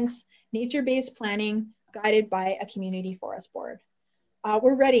implements nature-based planning guided by a community forest board.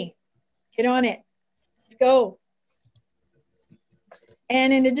 We're ready. Get on it. Let's go.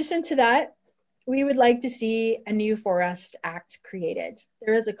 And in addition to that, we would like to see a new Forest Act created.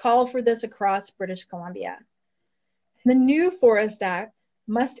 There is a call for this across British Columbia. The new Forest Act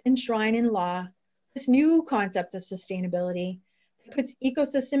must enshrine in law this new concept of sustainability that puts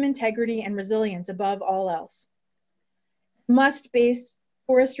ecosystem integrity and resilience above all else. It must base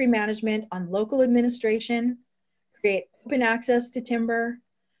forestry management on local administration, create open access to timber,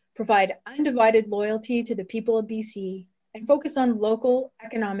 provide undivided loyalty to the people of BC, and focus on local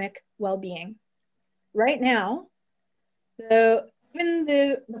economic well-being. Right now, even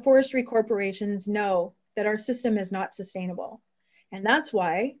the forestry corporations know that our system is not sustainable. And that's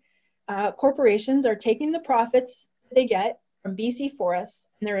why corporations are taking the profits they get from BC forests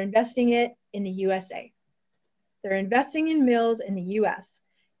and they're investing it in the USA. They're investing in mills in the US.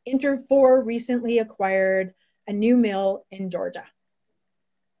 Interfor recently acquired a new mill in Georgia,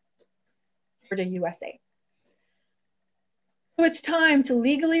 USA. So it's time to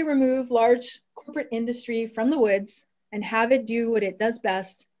legally remove large corporate industry from the woods and have it do what it does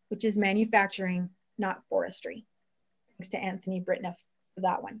best, which is manufacturing, not forestry. Thanks to Anthony Britniff for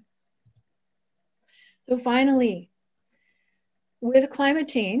that one. So finally, with climate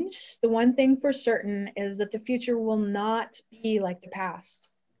change, the one thing for certain is that the future will not be like the past.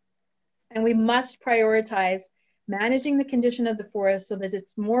 And we must prioritize managing the condition of the forest so that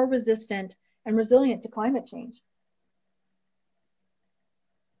it's more resistant and resilient to climate change.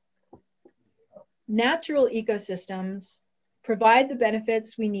 Natural ecosystems provide the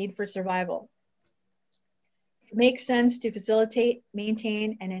benefits we need for survival. It makes sense to facilitate,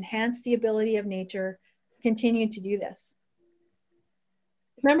 maintain, and enhance the ability of nature to continue to do this.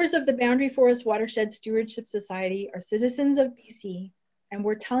 Members of the Boundary Forest Watershed Stewardship Society are citizens of BC, and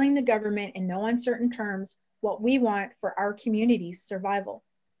we're telling the government in no uncertain terms what we want for our community's survival.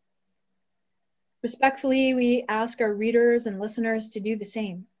 Respectfully, we ask our readers and listeners to do the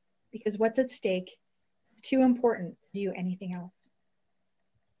same, because what's at stake is too important to do anything else.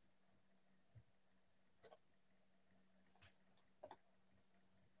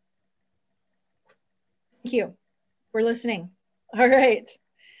 Thank you for listening. All right.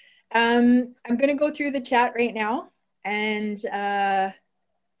 I'm going to go through the chat right now and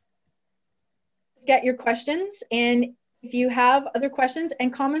get your questions. And if you have other questions,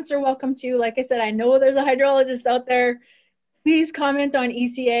 and comments are welcome too. Like I said, I know there's a hydrologist out there. Please comment on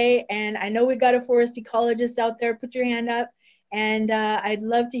ECA. And I know we got a forest ecologist out there. Put your hand up. And I'd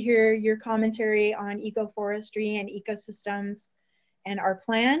love to hear your commentary on ecoforestry and ecosystems and our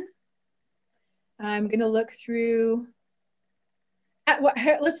plan. I'm going to look through.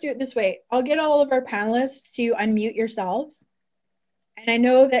 Let's do it this way. I'll get all of our panelists to unmute yourselves. And I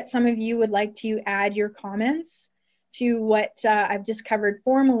know that some of you would like to add your comments to what I've just covered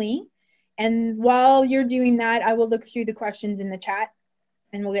formally. And while you're doing that, I will look through the questions in the chat,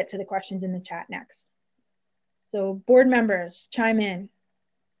 and we'll get to the questions in the chat next. So board members, chime in.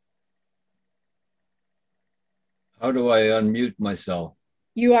 How do I unmute myself?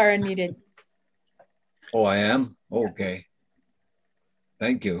 You are unmuted. Oh, I am? Okay.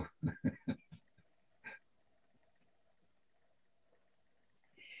 Thank you.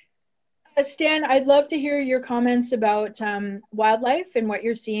 Stan, I'd love to hear your comments about wildlife and what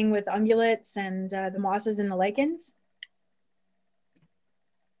you're seeing with ungulates and the mosses and the lichens.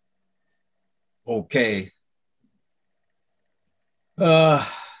 Okay. I've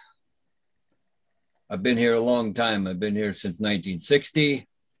been here a long time. I've been here since 1960,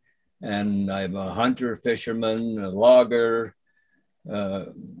 and I'm a hunter, fisherman, a logger,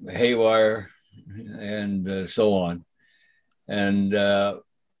 haywire, and so on. And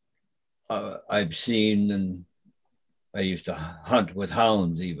I've seen, and I used to hunt with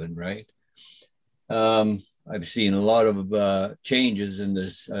hounds even, right? I've seen a lot of changes in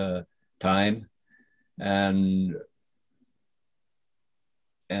this time, and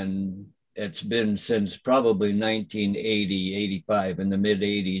it's been since probably 1980, 85, in the mid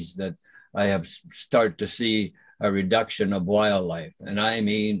 80s that I have start to see a reduction of wildlife. And I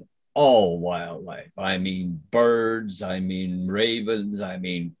mean all wildlife. I mean birds, I mean ravens, I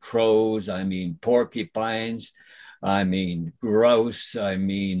mean crows, I mean porcupines, I mean grouse, I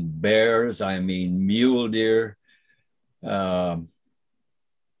mean bears, I mean mule deer.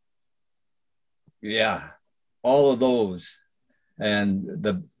 Yeah, all of those. And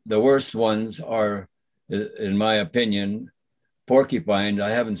the worst ones are, in my opinion, porcupine. I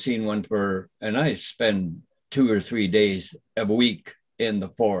haven't seen one and I spend 2 or 3 days a week in the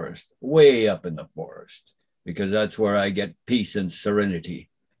forest, way up in the forest, because that's where I get peace and serenity.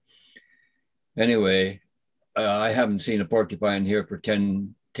 Anyway, I haven't seen a porcupine here for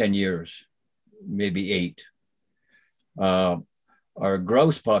 10 years, maybe 8. Our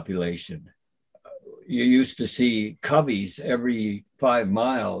grouse population, you used to see coveys every 5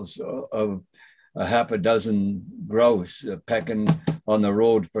 miles of a half a dozen grouse pecking on the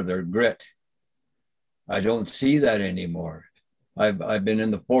road for their grit. I don't see that anymore. I've been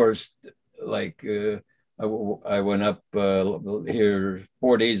in the forest, like I went up here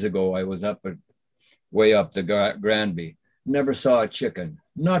 4 days ago. I was up way up the Granby. Never saw a chicken,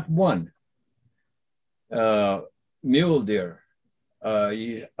 not one. Mule deer.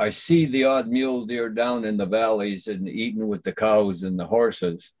 I see the odd mule deer down in the valleys and eating with the cows and the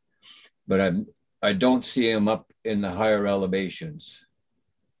horses, but I don't see them up in the higher elevations.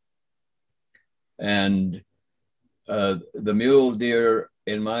 And the mule deer,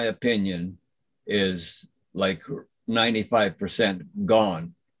 in my opinion, is like 95%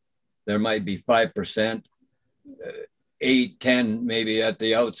 gone. There might be 5%, 8, 10 maybe at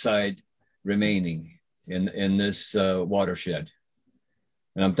the outside remaining in this watershed.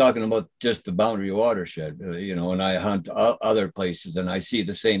 And I'm talking about just the Boundary Watershed, and I hunt other places and I see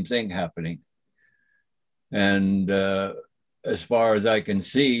the same thing happening. And as far as I can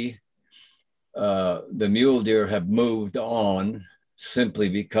see, the mule deer have moved on simply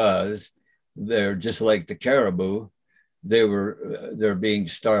because they're just like the caribou. They're being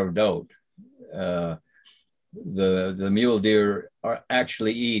starved out. The mule deer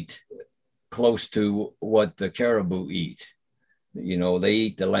actually eat close to what the caribou eat. They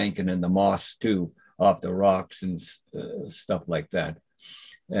eat the lichen and the moss too, off the rocks and stuff like that.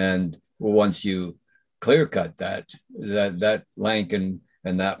 And once you clear cut that lichen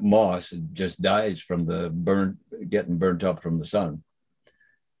and that moss just dies from the getting burnt up from the sun.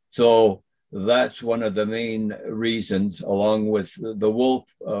 So that's one of the main reasons, along with the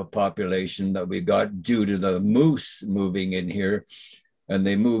wolf population that we got due to the moose moving in here. And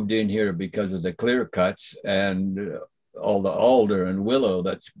they moved in here because of the clear cuts and all the alder and willow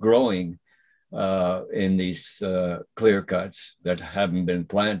that's growing in these clear cuts that haven't been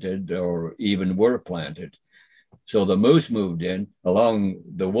planted or even were planted. So the moose moved in along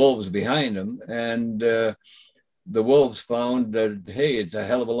the wolves behind them, and the wolves found that, hey, it's a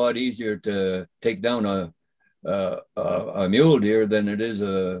hell of a lot easier to take down a mule deer than it is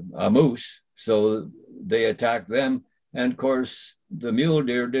a moose. So they attacked them. And of course, the mule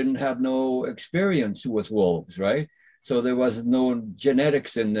deer didn't have no experience with wolves, right? So there was no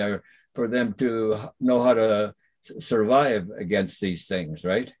genetics in there for them to know how to survive against these things,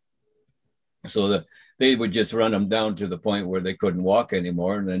 right? So they would just run them down to the point where they couldn't walk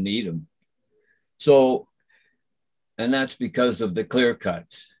anymore and then eat them. So, and that's because of the clear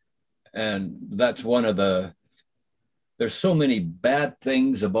cuts. And that's one of there's so many bad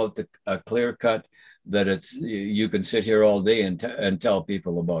things about a clear cut that you can sit here all day and tell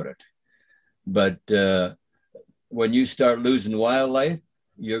people about it. But when you start losing wildlife,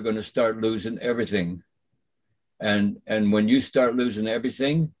 you're going to start losing everything. And when you start losing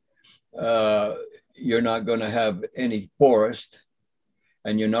everything, you're not going to have any forest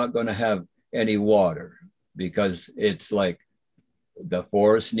and you're not going to have any water, because it's like the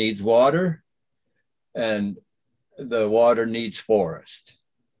forest needs water and the water needs forest.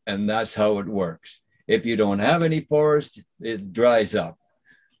 And that's how it works. If you don't have any forest, it dries up.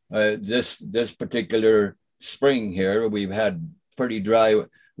 This particular spring here, we've had pretty dry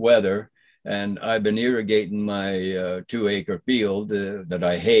weather, and I've been irrigating my 2-acre field that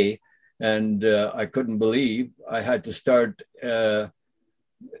I hay, and I couldn't believe I had to start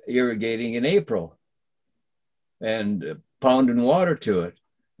irrigating in April and pounding water to it.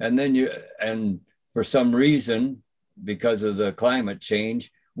 And then for some reason, because of the climate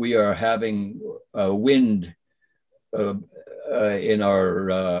change, we are having wind in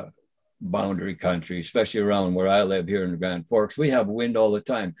our boundary country, especially around where I live here in the Grand Forks. We have wind all the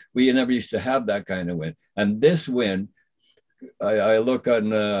time. We never used to have that kind of wind. And this wind, I look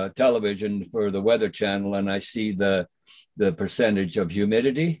on television for the Weather Channel and I see the percentage of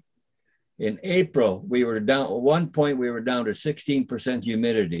humidity. In April, we were down, at one point we were down to 16%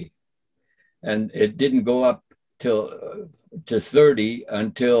 humidity. And it didn't go up to 30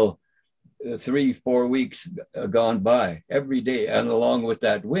 until 3-4 weeks gone by every day. And along with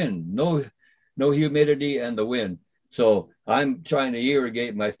that wind, no humidity and the wind. So I'm trying to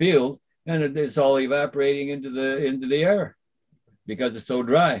irrigate my field, and it's all evaporating into the air because it's so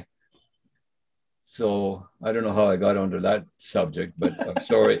dry. So I don't know how I got onto that subject, but I'm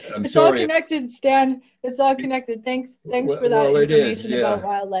sorry. It's all connected, Stan. It's all connected. Thanks for that information about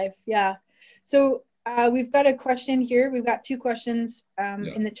wildlife. Yeah. So we've got a question here. We've got 2 questions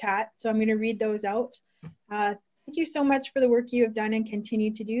in the chat. So I'm going to read those out. Thank you so much for the work you have done and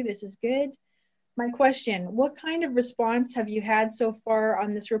continue to do. This is good. My question, what kind of response have you had so far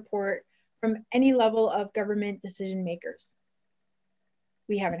on this report from any level of government decision makers?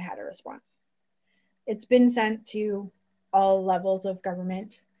 We haven't had a response. It's been sent to all levels of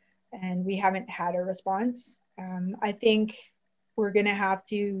government and we haven't had a response. I think we're going to have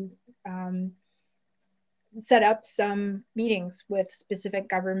to set up some meetings with specific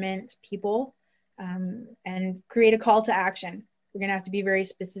government people and create a call to action. We're going to have to be very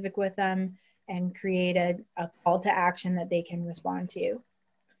specific with them and create a call to action that they can respond to.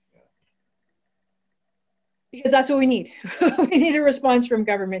 Because that's what we need. We need a response from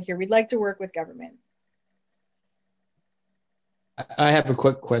government here. We'd like to work with government. I have a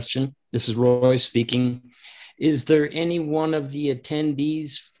quick question. This is Roy speaking. Is there any one of the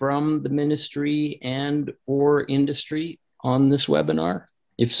attendees from the ministry and or industry on this webinar?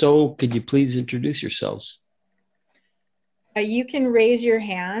 If so, could you please introduce yourselves? You can raise your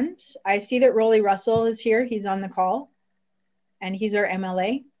hand. I see that Rolly Russell is here. He's on the call and he's our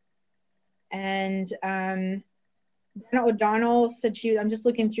MLA. And Dana O'Donnell said I'm just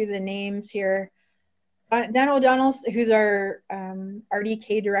looking through the names here. Dana O'Donnell, who's our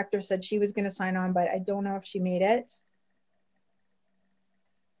RDK director, said she was going to sign on, but I don't know if she made it.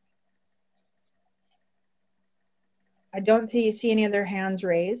 I don't see any other hands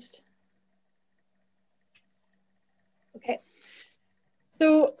raised. Okay.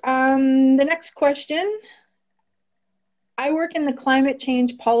 So the next question. I work in the climate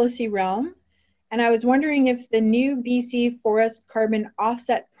change policy realm, and I was wondering if the new BC Forest Carbon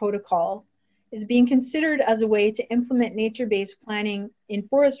Offset Protocol is being considered as a way to implement nature-based planning in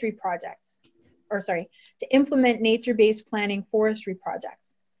forestry projects, to implement nature-based planning forestry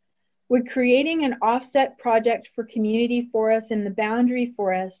projects. Would creating an offset project for community forests in the boundary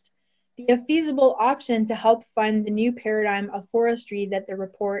forest be a feasible option to help fund the new paradigm of forestry that the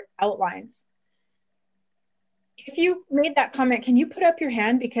report outlines? If you made that comment, can you put up your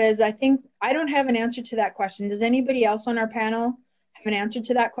hand? Because I think I don't have an answer to that question. Does anybody else on our panel have an answer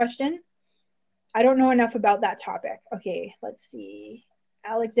to that question? I don't know enough about that topic. Okay, let's see.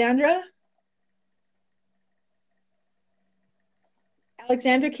 Alexandra?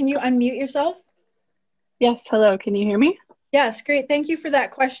 Alexandra, can you unmute yourself? Yes, hello, can you hear me? Yes, great, thank you for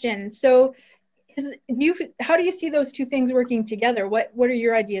that question. So how do you see those 2 things working together? What are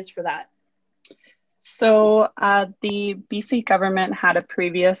your ideas for that? So the BC government had a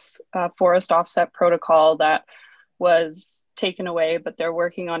previous forest offset protocol that was taken away, but they're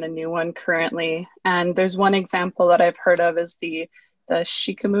working on a new one currently. And there's one example that I've heard of is the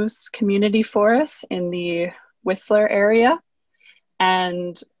Shikamoose community forest in the Whistler area.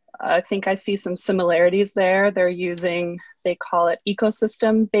 And I think I see some similarities there. They're using, they call it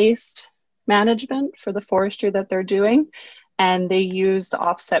ecosystem-based management for the forestry that they're doing. And they use the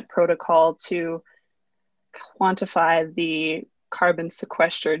offset protocol to quantify the carbon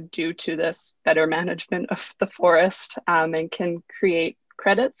sequestered due to this better management of the forest, and can create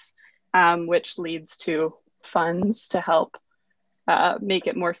credits, which leads to funds to help make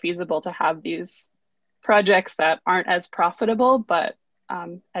it more feasible to have these projects that aren't as profitable, but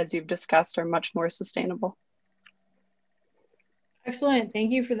as you've discussed, are much more sustainable. Excellent,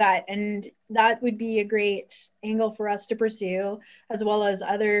 thank you for that. And that would be a great angle for us to pursue, as well as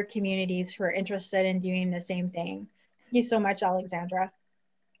other communities who are interested in doing the same thing. Thank you so much, Alexandra.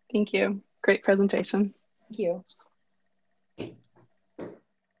 Thank you. Great presentation. Thank you.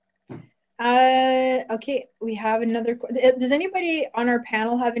 Okay, we have another. Does anybody on our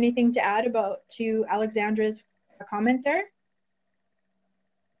panel have anything to add to Alexandra's comment there?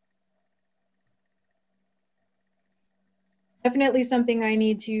 Definitely something I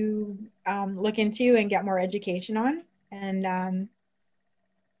need to look into and get more education on, and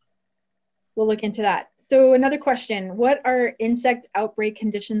we'll look into that. So another question, what are insect outbreak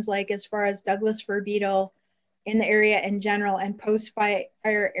conditions like as far as Douglas fir beetle in the area in general and post-fire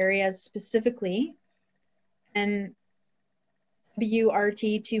areas specifically? And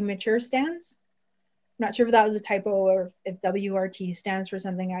WRT to mature stands. I'm not sure if that was a typo or if WRT stands for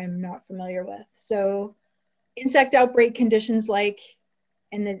something I'm not familiar with. So insect outbreak conditions like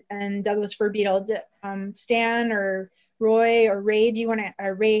in Douglas fir beetle, Stan or Roy or Ray,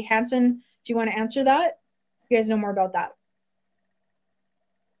 Ray Hansen, do you want to answer that? You guys know more about that.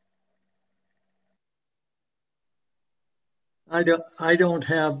 I don't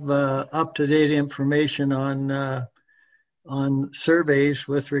have up-to-date information on surveys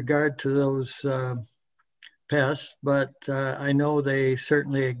with regard to those pests, but I know they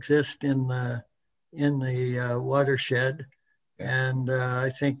certainly exist in the watershed, and I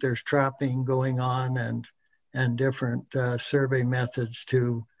think there's trapping going on and different survey methods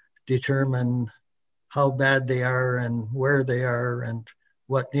to determine how bad they are and where they are and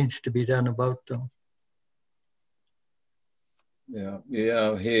what needs to be done about them.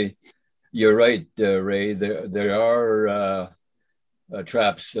 Yeah. Hey, you're right, Ray. There are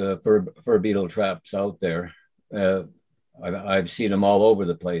traps, fir beetle traps out there. I've seen them all over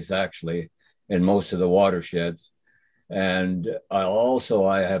the place, actually, in most of the watersheds. And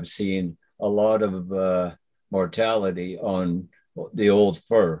I have seen a lot of mortality on the old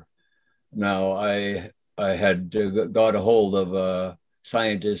fir. Now, I had got a hold of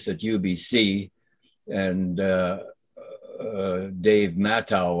scientists at UBC, and Dave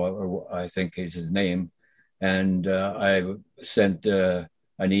Mattow, I think is his name, and I sent an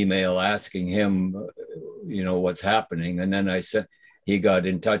email asking him, what's happening, and then he got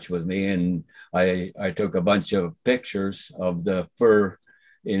in touch with me, and I took a bunch of pictures of the fir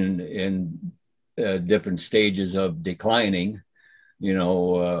in different stages of declining,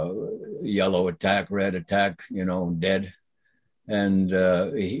 yellow attack, red attack, dead, and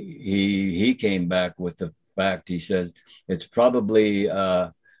he came back with the fact. He says it's probably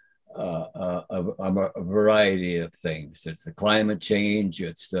a variety of things. It's the climate change,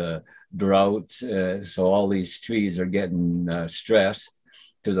 it's the droughts. So all these trees are getting stressed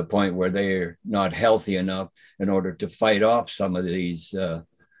to the point where they're not healthy enough in order to fight off some of these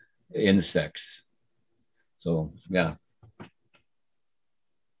insects. So, yeah.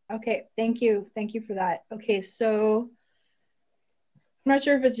 Okay, thank you. Thank you for that. Okay, so I'm not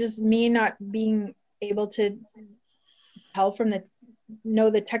sure if it's just me not being able to tell know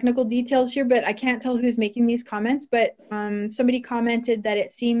the technical details here, but I can't tell who's making these comments, but somebody commented that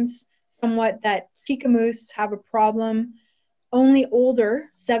it seems somewhat that chica moose have a problem. Only older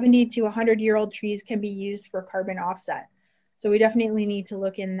 70 to 100-year-old trees can be used for carbon offset. So we definitely need to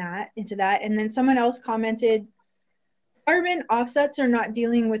look into that. And then someone else commented, carbon offsets are not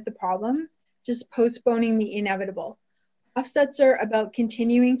dealing with the problem, just postponing the inevitable. Offsets are about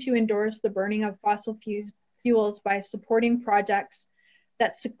continuing to endorse the burning of fossil fuels by supporting projects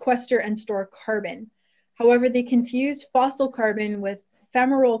that sequester and store carbon. However, they confuse fossil carbon with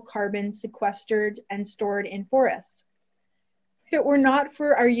ephemeral carbon sequestered and stored in forests. If it were not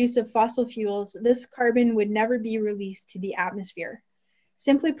for our use of fossil fuels, this carbon would never be released to the atmosphere.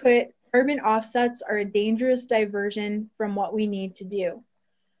 Simply put, carbon offsets are a dangerous diversion from what we need to do.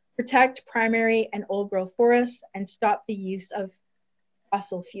 Protect primary and old-growth forests and stop the use of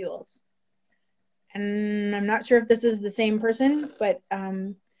fossil fuels. And I'm not sure if this is the same person, but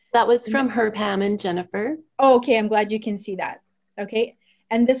that was from Herb Hammond, Jennifer. Oh, okay, I'm glad you can see that. Okay,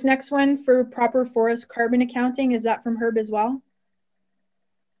 and this next one for proper forest carbon accounting, is that from Herb as well?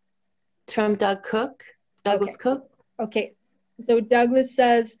 It's from Douglas Cook. Okay, so Douglas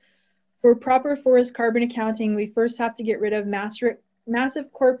says, for proper forest carbon accounting, we first have to get rid of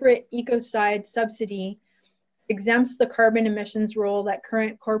massive corporate ecocide subsidy exempts the carbon emissions role that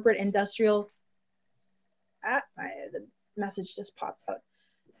current corporate industrial the message just popped out.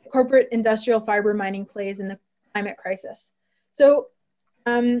 Corporate industrial fiber mining plays in the climate crisis. So,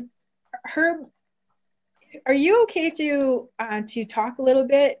 Herb, are you okay to talk a little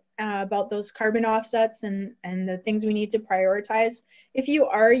bit about those carbon offsets and the things we need to prioritize? If you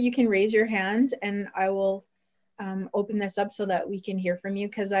are, you can raise your hand, and I will open this up so that we can hear from you,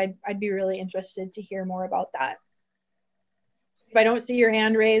 because I'd be really interested to hear more about that. If I don't see your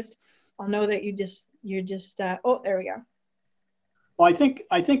hand raised, I'll know that you're just oh, there we go. Well,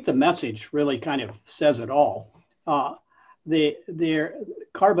 I think the message really kind of says it all. Their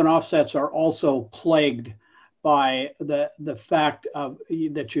carbon offsets are also plagued by the fact of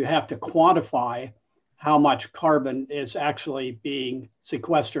that you have to quantify how much carbon is actually being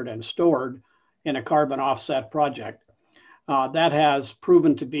sequestered and stored in a carbon offset project. That has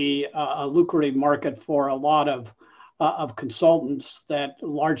proven to be a lucrative market for a lot of consultants that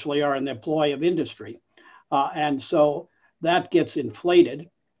largely are in the employ of industry. And so that gets inflated.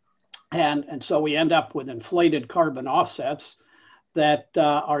 And so we end up with inflated carbon offsets. that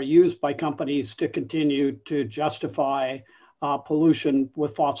are used by companies to continue to justify pollution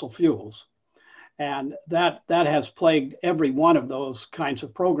with fossil fuels. And that has plagued every one of those kinds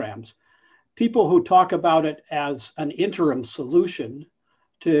of programs. People who talk about it as an interim solution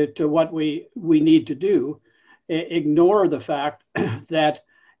to what we need to do ignore the fact that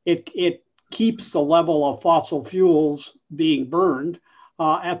it keeps the level of fossil fuels being burned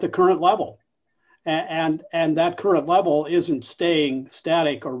at the current level. And that current level isn't staying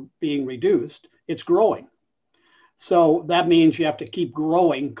static or being reduced, it's growing. So that means you have to keep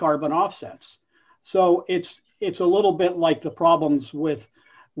growing carbon offsets. So it's a little bit like the problems with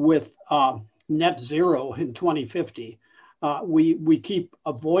net zero in 2050. We keep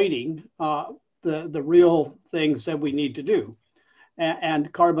avoiding the real things that we need to do.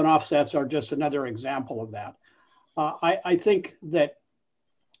 And carbon offsets are just another example of that. I think that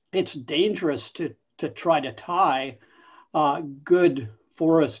it's dangerous to try to tie good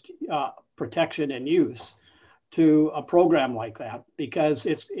forest protection and use to a program like that, because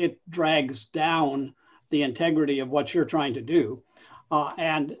it drags down the integrity of what you're trying to do,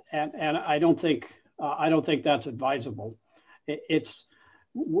 and I don't think that's advisable. It's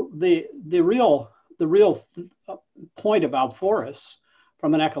the real point about forests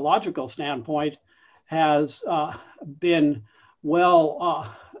from an ecological standpoint has been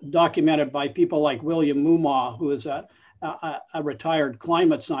well documented by people like William Moomaw, who is a retired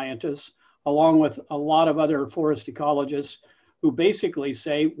climate scientist, along with a lot of other forest ecologists, who basically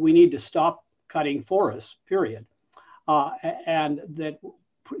say we need to stop cutting forests, period. And that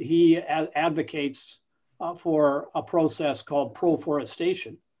he advocates for a process called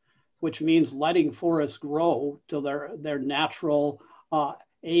proforestation, which means letting forests grow till their natural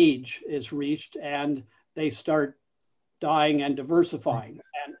age is reached and they start dying and diversifying.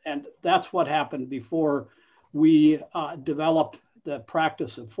 And that's what happened before we developed the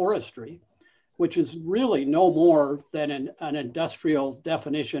practice of forestry, which is really no more than an industrial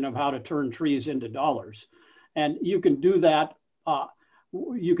definition of how to turn trees into dollars. And you can do that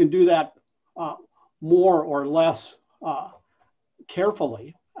more or less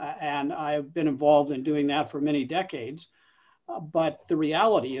carefully. And I've been involved in doing that for many decades. But the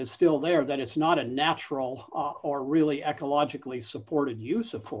reality is still there that it's not a natural or really ecologically supported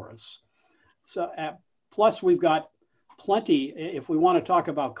use of forests. So plus we've got plenty, if we want to talk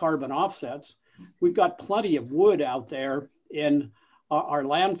about carbon offsets, we've got plenty of wood out there in our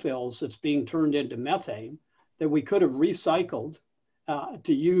landfills that's being turned into methane that we could have recycled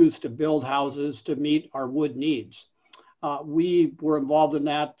to use to build houses to meet our wood needs. We were involved in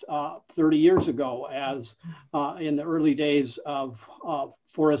that 30 years ago as in the early days of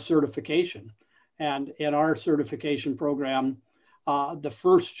forest certification. And in our certification program, the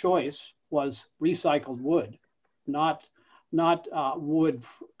first choice was recycled wood, not wood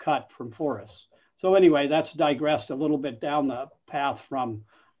cut from forests. So anyway, that's digressed a little bit down the path from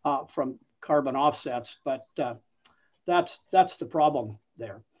carbon offsets, but that's the problem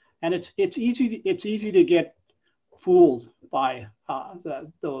there. And it's easy to get fooled by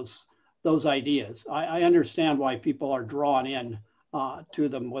those ideas. I understand why people are drawn in to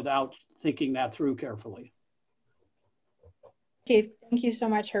them without thinking that through carefully. Okay, thank you so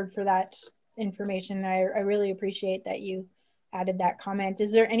much, Herb, for that information. I really appreciate that you added that comment.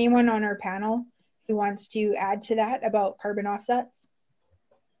 Is there anyone on our panel who wants to add to that about carbon offsets?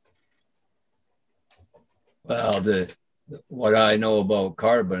 Well, what I know about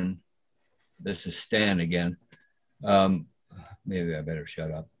carbon, this is Stan again. Maybe I better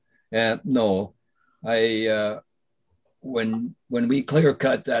shut up. No, when we clear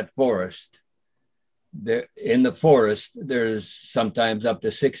cut that forest, in the forest, there's sometimes up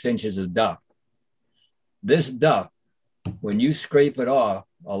to 6 inches of duff. This duff, when you scrape it off,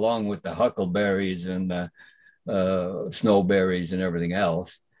 along with the huckleberries and the snowberries and everything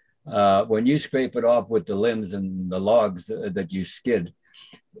else, when you scrape it off with the limbs and the logs that you skid,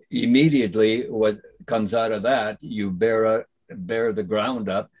 immediately what comes out of that, you bear the ground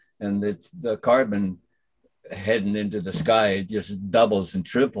up, and it's the carbon heading into the sky. It just doubles and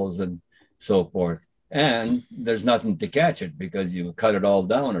triples and so forth. And there's nothing to catch it because you cut it all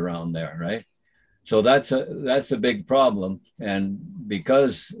down around there, right? So that's a big problem. And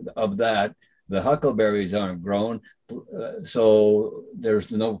because of that, the huckleberries aren't grown. So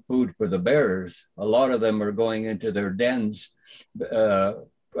there's no food for the bears. A lot of them are going into their dens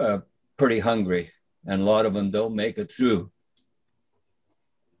pretty hungry, and a lot of them don't make it through.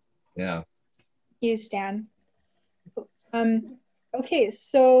 Yeah. Thank you, Stan. Okay,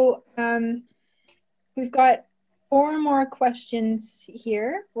 so we've got 4 more questions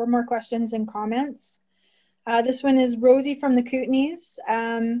here, 4 more questions and comments. This one is Rosie from the Kootenays.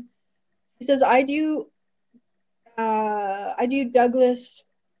 She says, I do Douglas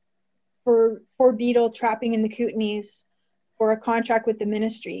for beetle trapping in the Kootenays for a contract with the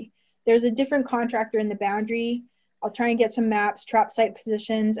ministry. There's a different contractor in the boundary. I'll try and get some maps, trap site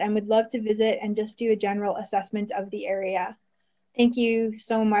positions, and would love to visit and just do a general assessment of the area. Thank you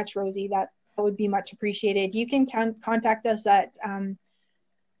so much, Rosie. That would be much appreciated. You can contact us at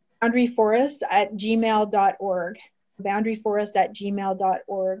boundaryforest@gmail.org.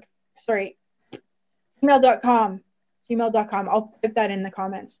 boundaryforest@gmail.org. Sorry, gmail.com. gmail.com. I'll put that in the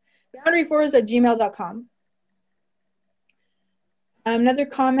comments. boundaryforest@gmail.com. Another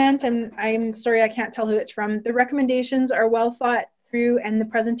comment, I'm sorry, I can't tell who it's from. The recommendations are well thought through and the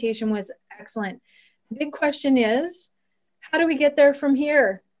presentation was excellent. The big question is, how do we get there from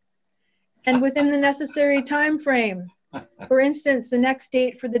here? And within the necessary time frame. For instance, the next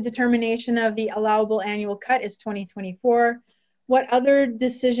date for the determination of the allowable annual cut is 2024. What other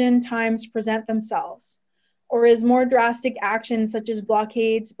decision times present themselves? Or is more drastic action such as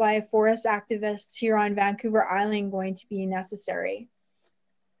blockades by forest activists here on Vancouver Island going to be necessary?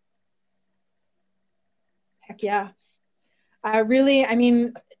 Heck yeah. Really, I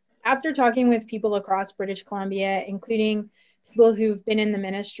mean, after talking with people across British Columbia, including people who've been in the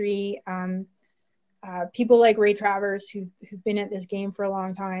ministry, people like Ray Travers who've been at this game for a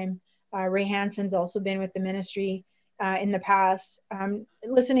long time. Ray Hansen's also been with the ministry in the past.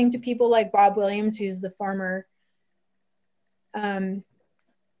 Listening to people like Bob Williams, who's the former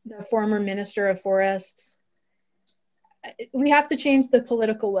Minister of Forests. We have to change the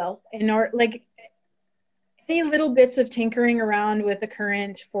political will. Like any little bits of tinkering around with the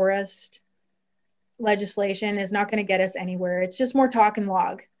current forest legislation is not going to get us anywhere. It's just more talk and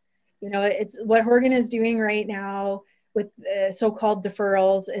log. You know, it's what Horgan is doing right now with so-called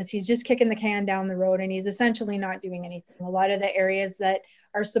deferrals is he's just kicking the can down the road and he's essentially not doing anything. A lot of the areas that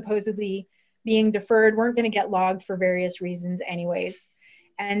are supposedly being deferred weren't going to get logged for various reasons anyways.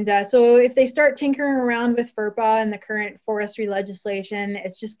 And so if they start tinkering around with FERPA and the current forestry legislation,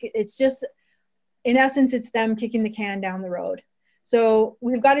 it's just, in essence, it's them kicking the can down the road. So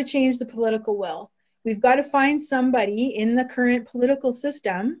we've got to change the political will. We've got to find somebody in the current political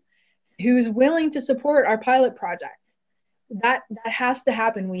system who's willing to support our pilot project. That has to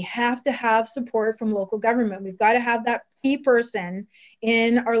happen. We have to have support from local government. We've got to have that key person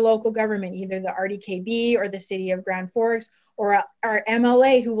in our local government, either the RDKB or the City of Grand Forks or our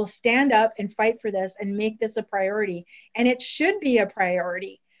MLA who will stand up and fight for this and make this a priority. And it should be a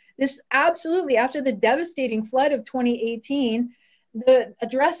priority. This absolutely, after the devastating flood of 2018,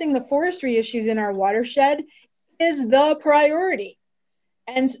 addressing the forestry issues in our watershed is the priority.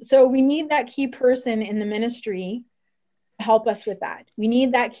 And so we need that key person in the ministry to help us with that. We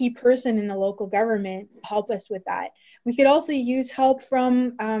need that key person in the local government to help us with that. We could also use help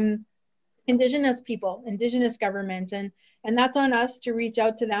from Indigenous people, Indigenous governments, and that's on us to reach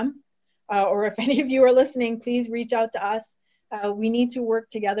out to them. Or if any of you are listening, please reach out to us. We need to work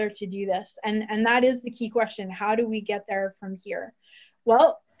together to do this. And that is the key question. How do we get there from here?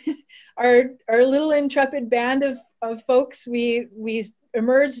 Well, our little intrepid band of folks, we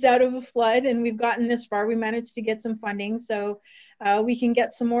emerged out of a flood and we've gotten this far. We managed to get some funding, so we can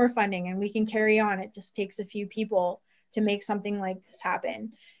get some more funding and we can carry on. It just takes a few people to make something like this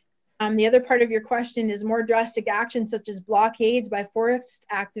happen. The other part of your question is more drastic action such as blockades by forest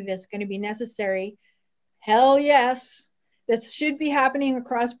activists going to be necessary? Hell yes. This should be happening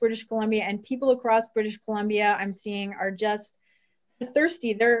across British Columbia, and people across British Columbia I'm seeing are just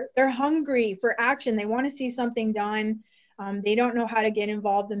thirsty. They're hungry for action. They want to see something done. They don't know how to get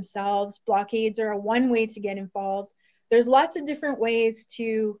involved themselves. Blockades are one way to get involved. There's lots of different ways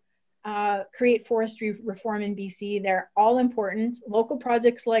to create forestry reform in BC. They're all important. Local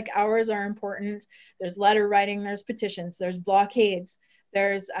projects like ours are important. There's letter writing, there's petitions, there's blockades,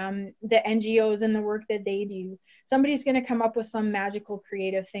 there's the NGOs and the work that they do. Somebody's going to come up with some magical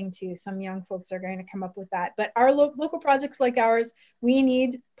creative thing too. Some young folks are going to come up with that. But our local projects like ours, we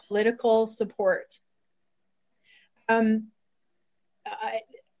need political support.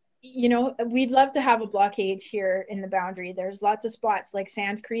 You know, we'd love to have a blockade here in the boundary. There's lots of spots like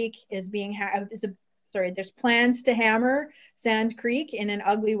Sand Creek is being, there's plans to hammer Sand Creek in an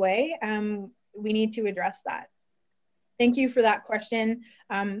ugly way. We need to address that. Thank you for that question.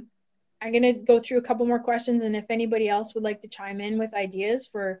 I'm going to go through a couple more questions, and if anybody else would like to chime in with ideas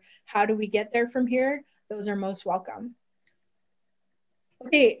for how do we get there from here, those are most welcome.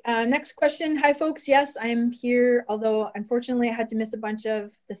 Okay, next question. Hi folks, yes, I'm here, although unfortunately I had to miss a bunch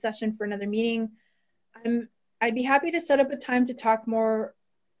of the session for another meeting. I'd be happy to set up a time to talk more.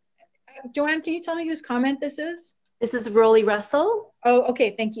 Joanne, can you tell me whose comment this is? This is Rolly Russell. Oh,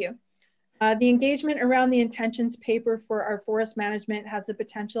 okay, thank you. The engagement around the intentions paper for our forest management has the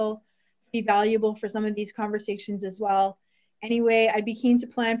potential to be valuable for some of these conversations as well. Anyway, I'd be keen to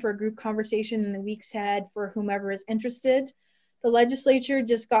plan for a group conversation in the weeks ahead for whomever is interested. The legislature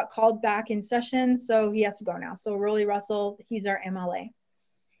just got called back in session, so he has to go now. So Rolly Russell, he's our MLA.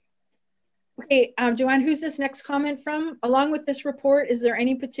 Okay, Joanne, who's this next comment from? Along with this report, is there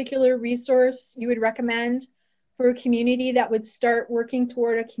any particular resource you would recommend for a community that would start working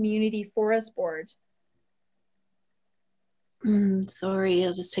toward a community forest board? Sorry,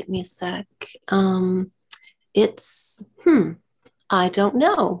 it'll just take me a sec. I don't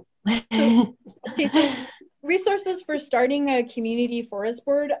know. Okay, so resources for starting a community forest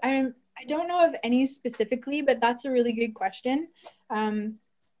board. I don't know of any specifically, but that's a really good question.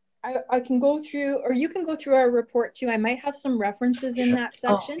 I can go through, or you can go through our report too. I might have some references in that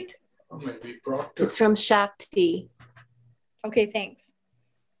section. It's from Shakti. Okay, thanks.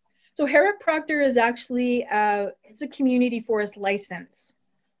 So Harrop Proctor is actually, it's a community forest license,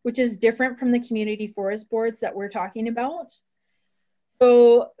 which is different from the community forest boards that we're talking about.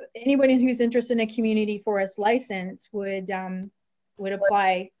 So anybody who's interested in a community forest license would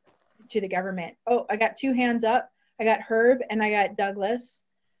apply to the government. Oh, I got two hands up. I got Herb and I got Douglas.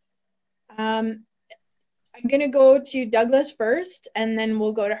 I'm gonna go to Douglas first and then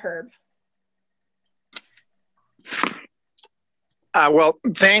we'll go to Herb. Well,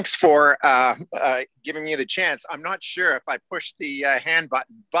 thanks for giving me the chance. I'm not sure if I pushed the hand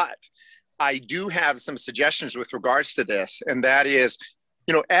button, but I do have some suggestions with regards to this. And that is,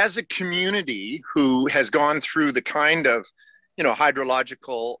 you know, as a community who has gone through the kind of, you know,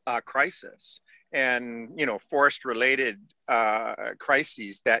 hydrological crisis and, you know, forest related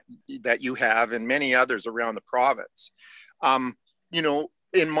crises that you have and many others around the province, you know,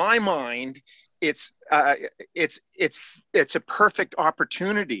 in my mind, it's a perfect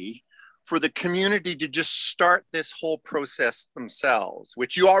opportunity for the community to just start this whole process themselves,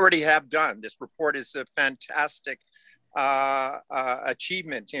 which you already have done. This report is a fantastic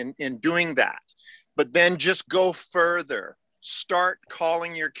achievement in doing that. But then just go further. Start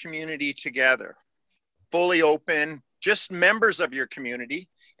calling your community together, fully open, just members of your community.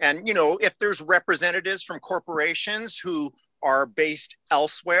 And, you know, if there's representatives from corporations who are based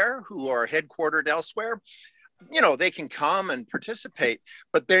elsewhere, who are headquartered elsewhere, you know, they can come and participate,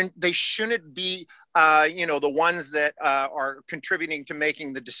 but then they shouldn't be, you know, the ones that are contributing to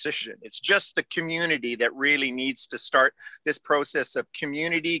making the decision. It's just the community that really needs to start this process of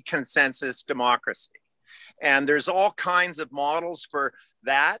community consensus democracy. And there's all kinds of models for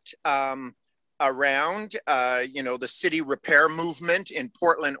that around, you know, the city repair movement in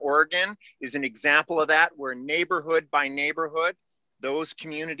Portland, Oregon is an example of that, where neighborhood by neighborhood, those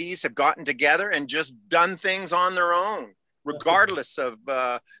communities have gotten together and just done things on their own, regardless of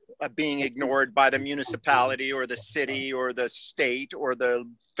being ignored by the municipality or the city or the state or the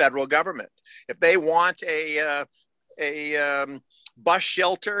federal government. If they want a bus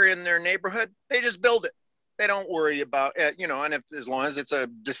shelter in their neighborhood, they just build it. They don't worry about it, you know, and if, as long as it's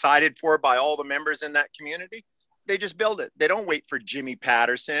decided for by all the members in that community, they just build it. They don't wait for Jimmy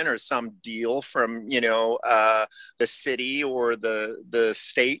Patterson or some deal from, you know, the city or the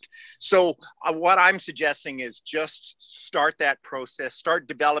state. So what I'm suggesting is just start that process, start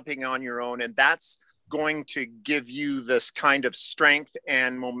developing on your own. And that's going to give you this kind of strength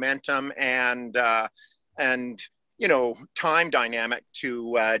and momentum and you know, time dynamic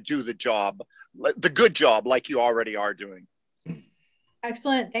to do the job, the good job, like you already are doing.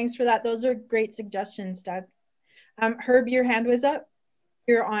 Excellent. Thanks for that. Those are great suggestions, Doug. Herb, your hand was up.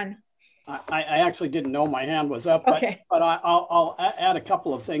 You're on. I actually didn't know my hand was up, okay. but I'll add a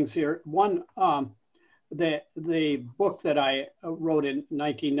couple of things here. One, the book that I wrote in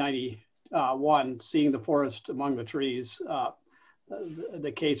 1991, Seeing the Forest Among the Trees,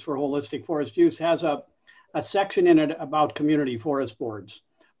 the Case for Holistic Forest Use, has a section in it about community forest boards,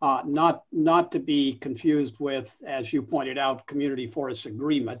 not to be confused with, as you pointed out, community forest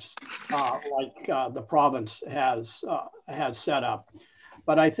agreements like the province has set up.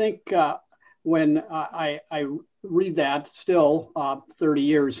 But I think when I read that still 30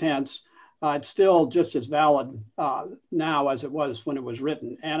 years hence, it's still just as valid now as it was when it was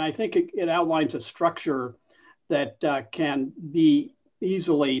written. And I think it outlines a structure that can be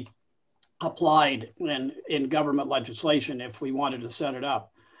easily applied in government legislation if we wanted to set it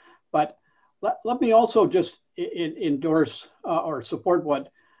up. But let me also just endorse or support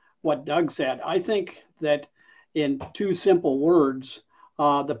what Doug said. I think that in two simple words,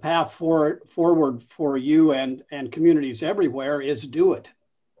 the path forward for you and communities everywhere is do it.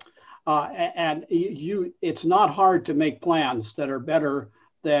 And it's not hard to make plans that are better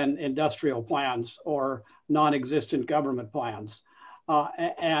than industrial plans or non-existent government plans.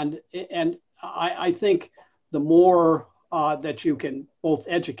 And I think the more that you can both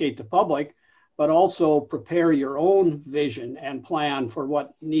educate the public, but also prepare your own vision and plan for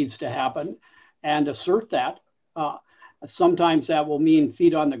what needs to happen and assert that. Sometimes that will mean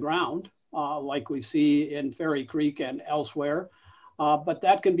feet on the ground, like we see in Ferry Creek and elsewhere. But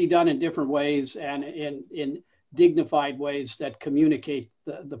that can be done in different ways and in dignified ways that communicate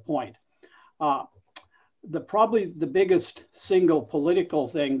the point. Probably the biggest single political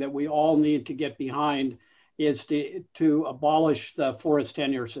thing that we all need to get behind is to abolish the forest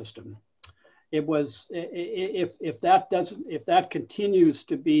tenure system. It was, if that continues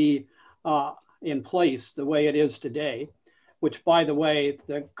to be in place the way it is today, which by the way,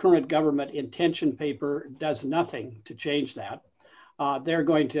 the current government intention paper does nothing to change that. They're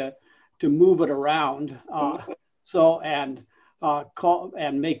going to move it around and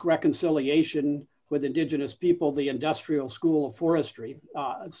make reconciliation with Indigenous people the industrial school of forestry.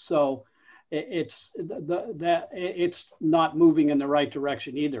 So it's not moving in the right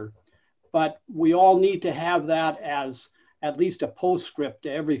direction either. But we all need to have that as at least a postscript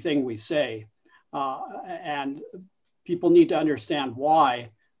to everything we say. And people need to understand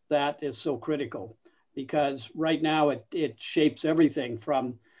why that is so critical, because right now it shapes everything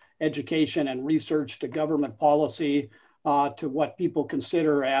from education and research to government policy to what people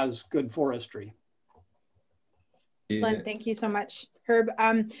consider as good forestry. Excellent. Thank you so much, Herb.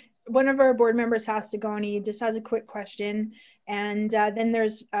 One of our board members has to go and he just has a quick question. And then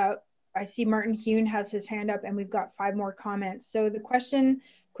there's, I see Martin Hune has his hand up and we've got 5 more comments. So the question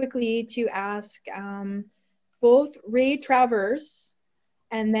quickly to ask both Ray Travers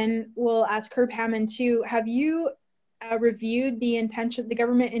and then we'll ask Herb Hammond too. Have you reviewed the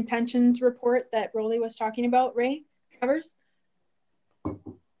government intentions report that Rolly was talking about, Ray Travers?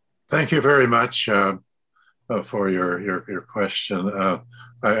 Thank you very much for your question.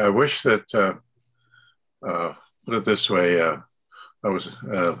 I wish that, put it this way, I was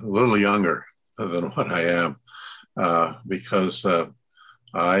a little younger than what I am because how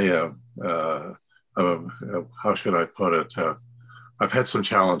should I put it? I've had some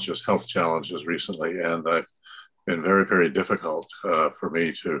challenges, health challenges recently, and I've been very, very difficult for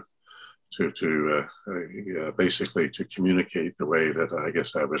me to basically to communicate the way that I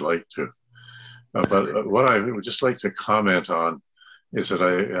guess I would like to. But what I would just like to comment on is that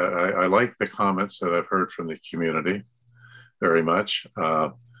I like the comments that I've heard from the community very much.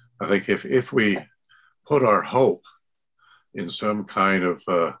 I think if we put our hope in some kind of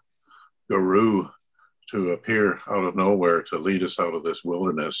guru to appear out of nowhere to lead us out of this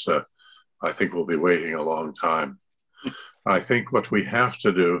wilderness, I think we'll be waiting a long time. I think what we have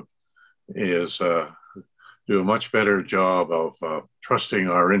to do is do a much better job of trusting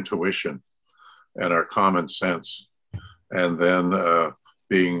our intuition and our common sense, and then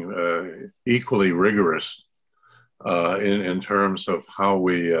being equally rigorous in terms of how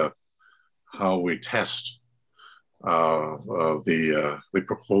we test the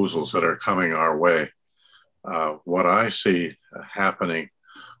proposals that are coming our way. What I see happening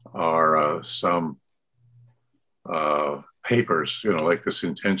are some papers, like this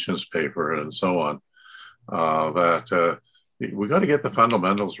intentions paper and so on, that we got to get the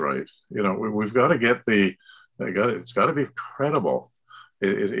fundamentals right. We've got to get it's got to be credible.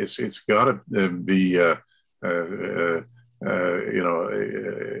 It's got to be,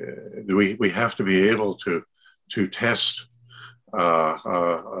 we have to be able to test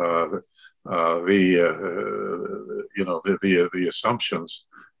the assumptions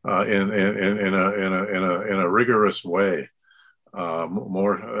in a rigorous way,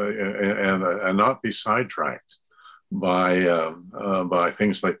 and not be sidetracked by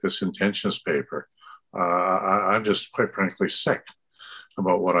things like this intentions paper. I'm just quite frankly sick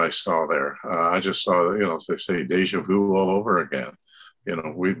about what I saw there. I just saw, as they say, deja vu all over again.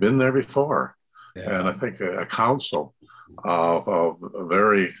 We've been there before. Yeah. And I think a council of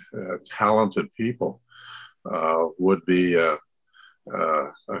very talented people would be a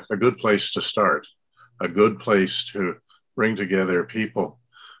good place to start, a good place to bring together people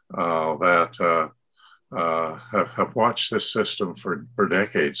that have watched this system for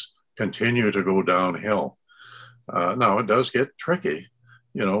decades continue to go downhill. Now, it does get tricky,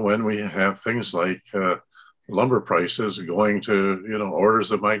 when we have things like lumber prices going to,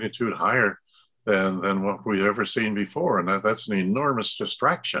 orders of magnitude higher than what we've ever seen before. And that's an enormous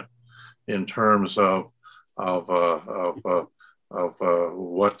distraction in terms of what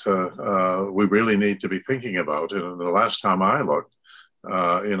we really need to be thinking about. And the last time I looked,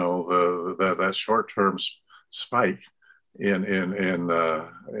 you know, that short-term spike in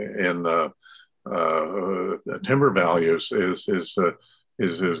timber values is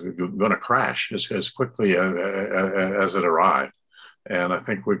going to crash as quickly as it arrived. And I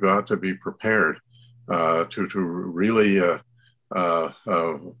think we've got to be prepared to really to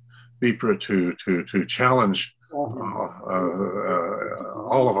challenge all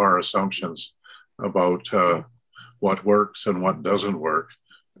of our assumptions about what works and what doesn't work,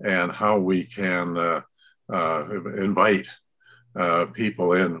 and how we can invite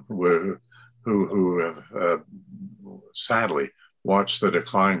people in who have sadly watched the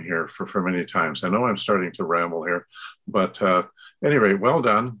decline here for many times. I know I'm starting to ramble here, but anyway, well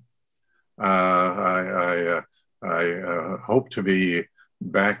done. I hope to be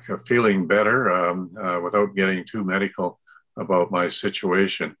back feeling better without getting too medical about my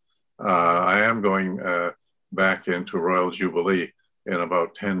situation. I am going back into Royal Jubilee in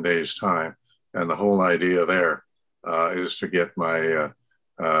about 10 days' time. And the whole idea there is to get my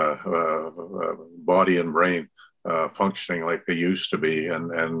body and brain functioning like they used to be,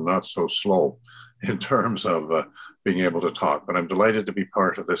 and not so slow in terms of being able to talk. But I'm delighted to be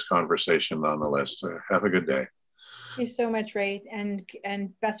part of this conversation nonetheless. Have a good day. Thank you so much, Ray, and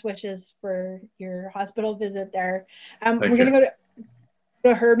best wishes for your hospital visit there. We're going to go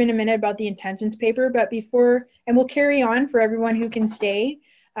to Herb in a minute about the intentions paper, but before, and we'll carry on for everyone who can stay.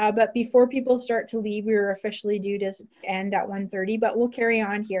 But before people start to leave, we were officially due to end at 1:30, but we'll carry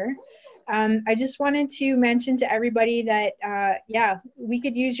on here. I just wanted to mention to everybody that, yeah, we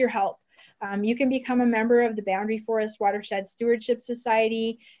could use your help. You can become a member of the Boundary Forest Watershed Stewardship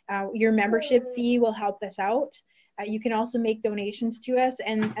Society. Your membership fee will help us out. You can also make donations to us,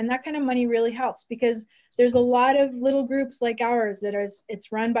 and that kind of money really helps, because there's a lot of little groups like ours that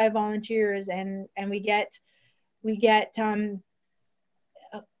it's run by volunteers, and we get maxed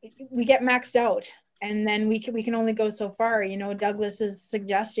out, and then we can only go so far. You know, Douglas's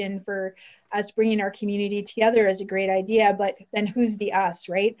suggestion for us bringing our community together is a great idea, but then who's the us,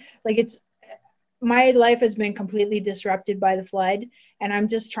 right? Like, my life has been completely disrupted by the flood, and I'm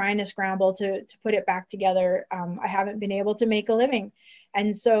just trying to scramble to put it back together. I haven't been able to make a living,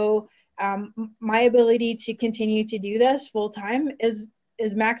 and so my ability to continue to do this full time is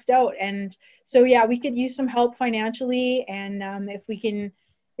maxed out. And so, yeah, we could use some help financially, and if we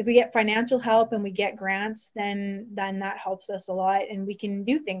get financial help and we get grants, then that helps us a lot, and we can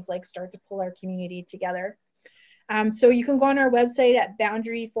do things like start to pull our community together. So you can go on our website at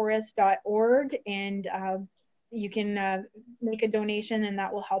boundaryforest.org, and you can make a donation, and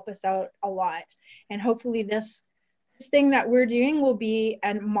that will help us out a lot. And hopefully this thing that we're doing will be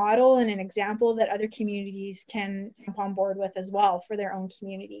a model and an example that other communities can jump on board with as well for their own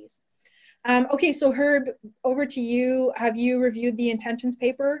communities. Okay, so Herb, over to you. Have you reviewed the intentions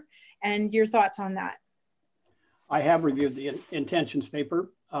paper and your thoughts on that? I have reviewed the intentions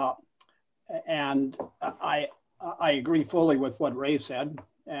paper, and I agree fully with what Ray said.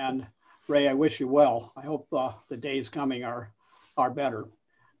 And Ray, I wish you well. I hope the days coming are better.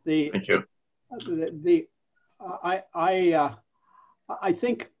 Thank you. I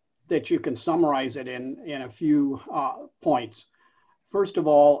think that you can summarize it in a few points. First of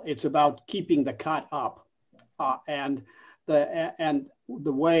all, it's about keeping the cut up, and the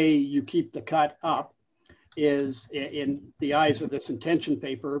way you keep the cut up is, in the eyes of this intention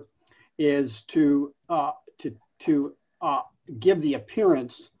paper, is to give the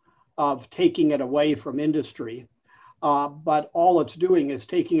appearance of taking it away from industry, but all it's doing is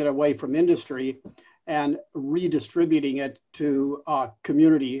taking it away from industry and redistributing it to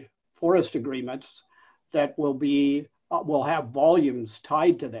community forest agreements that will have volumes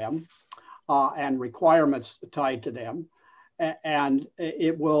tied to them and requirements tied to them, and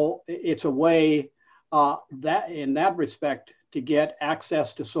it's a way that, in that respect, to get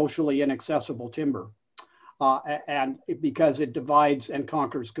access to socially inaccessible timber, and because it divides and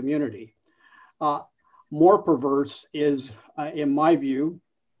conquers community. More perverse is, in my view,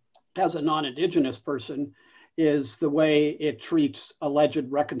 as a non-Indigenous person, is the way it treats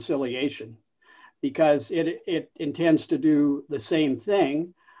alleged reconciliation, because it intends to do the same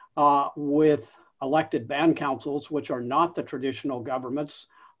thing with elected band councils, which are not the traditional governments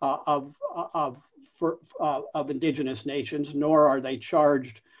of Indigenous nations, nor are they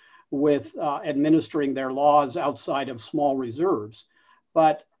charged with administering their laws outside of small reserves.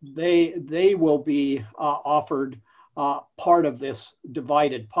 But they will be offered part of this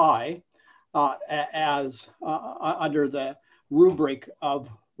divided pie as under the rubric of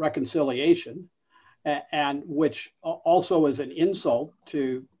reconciliation, and which also is an insult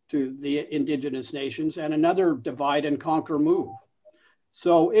to the Indigenous nations and another divide and conquer move.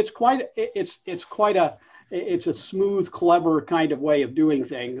 So it's a smooth, clever kind of way of doing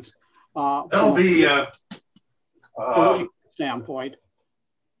things That'll be political standpoint,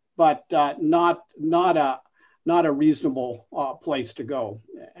 but not a reasonable place to go.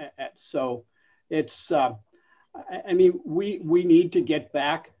 So it's I mean, we need to get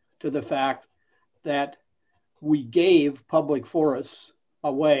back to the fact that we gave public forests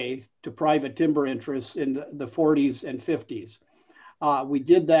away to private timber interests in the 40s and 50s. We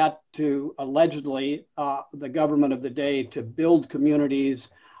did that to allegedly the government of the day to build communities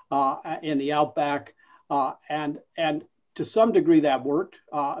in the outback, and to some degree that worked.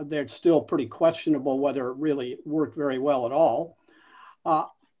 They're still pretty questionable whether it really worked very well at all.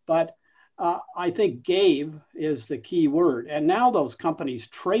 But I think gave is the key word. And now those companies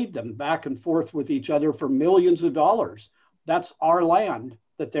trade them back and forth with each other for millions of dollars. That's our land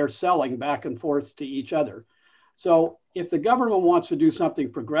that they're selling back and forth to each other. So if the government wants to do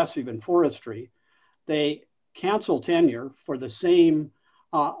something progressive in forestry, they cancel tenure for the same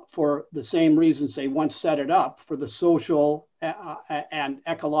reasons they once set it up, for the social and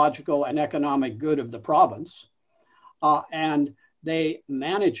ecological and economic good of the province. And they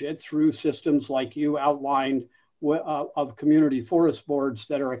manage it through systems like you outlined of community forest boards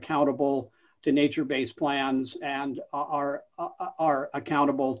that are accountable to nature-based plans and are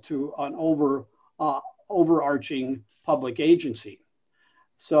accountable to an overarching public agency.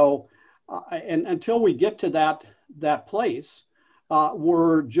 So, and until we get to that place,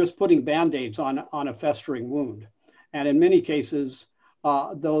 we're just putting Band-Aids on a festering wound. And in many cases,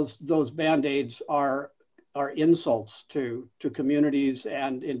 those Band-Aids are insults to communities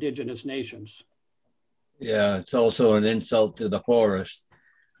and indigenous nations. Yeah, it's also an insult to the forest.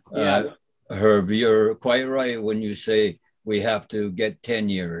 Yeah. Herb, you're quite right when you say we have to get 10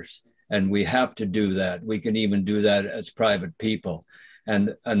 years, and we have to do that. We can even do that as private people.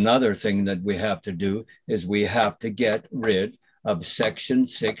 And another thing that we have to do is we have to get rid of Section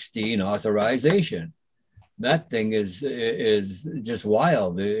 16 authorization. That thing is just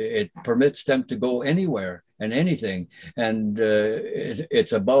wild. It permits them to go anywhere and anything. And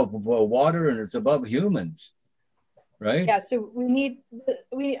it's above water and it's above humans, right? Yeah, so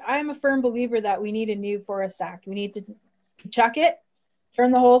I'm a firm believer that we need a new Forest Act. We need to chuck it,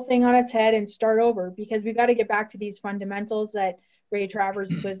 turn the whole thing on its head and start over, because we've got to get back to these fundamentals that Ray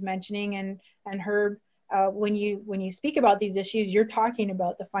Travers was mentioning, and Herb, when you speak about these issues, you're talking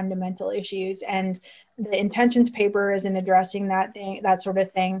about the fundamental issues, and the intentions paper isn't addressing that sort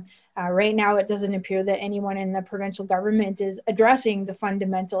of thing. Right now, it doesn't appear that anyone in the provincial government is addressing the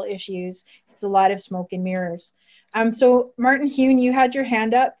fundamental issues. It's a lot of smoke and mirrors. So Martin Hune, you had your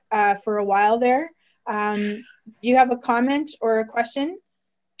hand up for a while there. Do you have a comment or a question?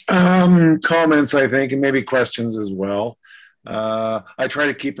 Comments, I think, and maybe questions as well. I try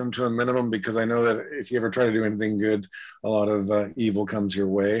to keep them to a minimum because I know that if you ever try to do anything good, a lot of evil comes your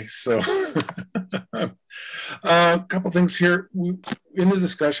way. So a couple things here. In the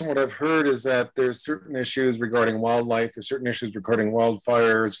discussion, what I've heard is that there's certain issues regarding wildlife, there's certain issues regarding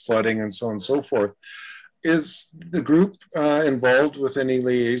wildfires, flooding, and so on and so forth. Is the group involved with any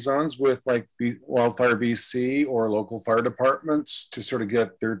liaisons with like Wildfire BC or local fire departments to sort of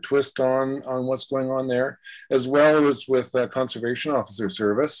get their twist on what's going on there, as well as with Conservation Officer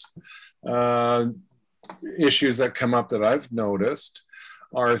Service? Issues that come up that I've noticed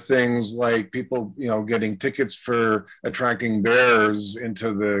are things like people, getting tickets for attracting bears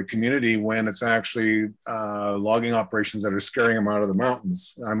into the community when it's actually logging operations that are scaring them out of the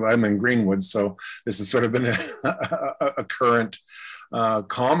mountains. I'm in Greenwood, so this has sort of been a current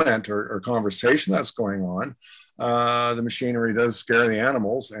comment or conversation that's going on. The machinery does scare the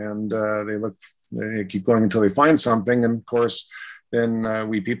animals, and they keep going until they find something, and of course, then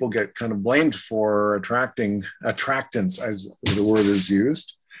we people get kind of blamed for attractants, as the word is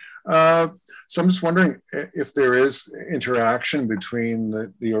used. So I'm just wondering if there is interaction between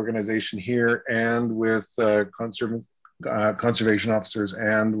the organization here and with conservation officers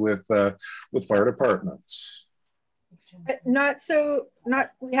and with fire departments.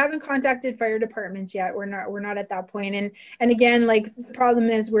 We haven't contacted fire departments yet. We're not at that point. And again, like, the problem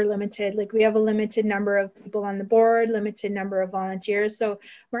is we're limited. Like, we have a limited number of people on the board, limited number of volunteers. So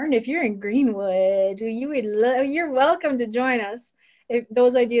Martin, if you're in Greenwood, you're welcome to join us.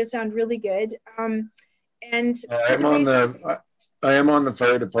 Those ideas sound really good. I am on the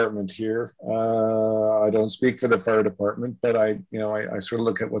fire department here. I don't speak for the fire department, but I sort of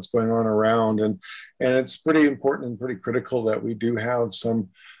look at what's going on around, and it's pretty important and pretty critical that we do have some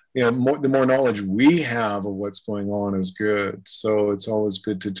you know, the more knowledge we have of what's going on is good. So it's always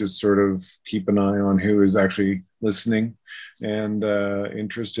good to just sort of keep an eye on who is actually listening and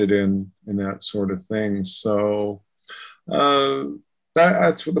interested in that sort of thing. So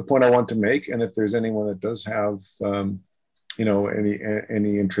that's what the point I want to make. And if there's anyone that does have, you know,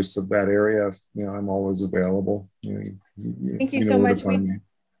 any interests of that area, you know, I'm always available. Thank you so much.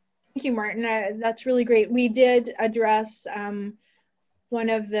 Thank you, Martin. That's really great. We did address one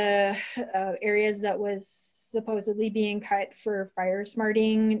of the areas that was supposedly being cut for fire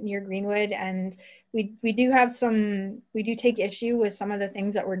smarting near Greenwood, and we do take issue with some of the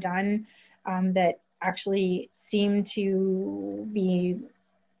things that were done that actually seem to be,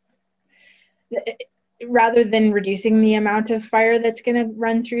 rather than reducing the amount of fire that's going to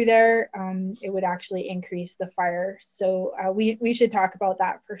run through there, it would actually increase the fire. So we should talk about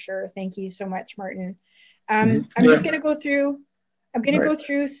that for sure. Thank you so much, Martin. I'm just going to go through. I'm going to go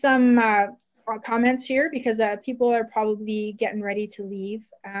through some comments here because people are probably getting ready to leave.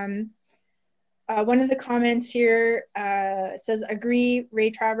 One of the comments here says, agree, Ray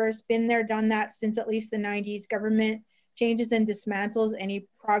Travers, been there, done that since at least the 90s. Government changes and dismantles any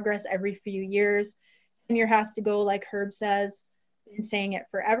progress every few years. Tenure has to go, like Herb says, been saying it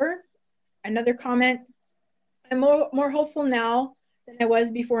forever. Another comment, I'm more hopeful now than I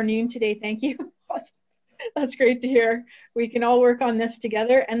was before noon today. Thank you. That's great to hear. We can all work on this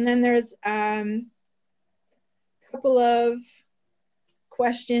together. And then there's a couple of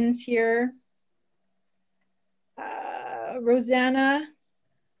questions here. Rosanna,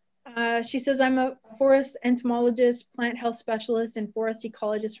 she says, I'm a forest entomologist, plant health specialist, and forest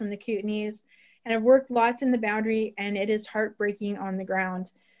ecologist from the Kootenays, and I've worked lots in the boundary, and it is heartbreaking on the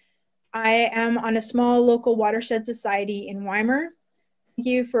ground. I am on a small local watershed society in Weimar. Thank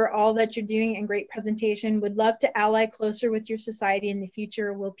you for all that you're doing and great presentation. Would love to ally closer with your society in the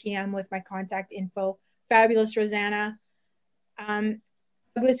future. Will PM with my contact info. Fabulous, Rosanna.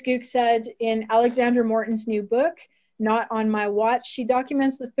 Douglas Gook said, in Alexandra Morton's new book, Not on My Watch, she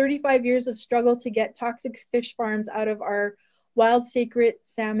documents the 35 years of struggle to get toxic fish farms out of our wild sacred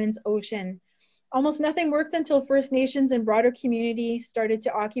salmon's ocean. Almost nothing worked until First Nations and broader community started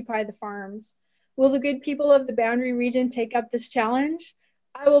to occupy the farms. Will the good people of the Boundary region take up this challenge?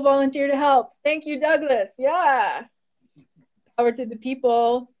 I will volunteer to help. Thank you, Douglas. Yeah. Power to the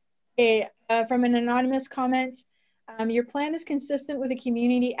people. Okay, from an anonymous comment, your plan is consistent with a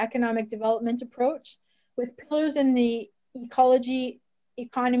community economic development approach with pillars in the ecology,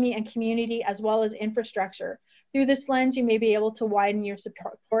 economy, and community, as well as infrastructure. Through this lens, you may be able to widen your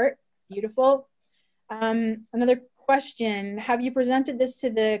support. Beautiful. Another question, have you presented this to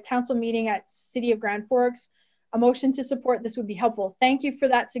the council meeting at City of Grand Forks? A motion to support this would be helpful. Thank you for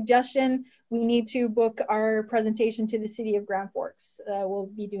that suggestion. We need to book our presentation to the City of Grand Forks. We'll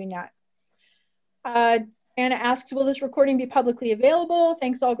be doing that. Diana asks, will this recording be publicly available?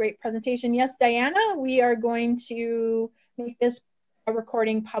 Thanks, all great presentation. Yes, Diana, we are going to make this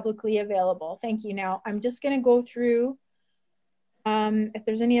recording publicly available. Thank you. Now, I'm just going to go through if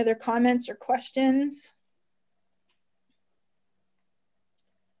there's any other comments or questions.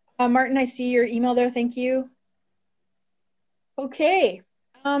 Martin, I see your email there. Thank you. Okay.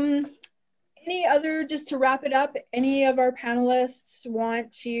 Any other, just to wrap it up, any of our panelists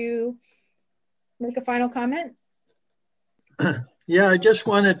want to make a final comment? Yeah, I just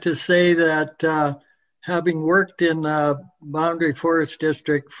wanted to say that having worked in Boundary Forest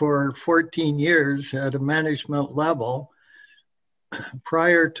District for 14 years at a management level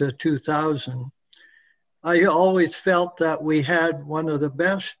prior to 2000, I always felt that we had one of the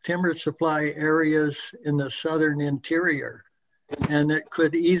best timber supply areas in the southern interior, and it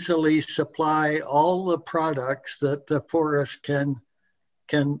could easily supply all the products that the forest can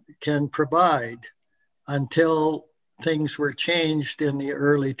provide until things were changed in the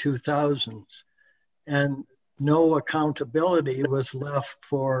early 2000s. And no accountability was left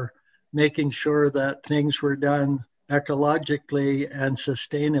for making sure that things were done ecologically and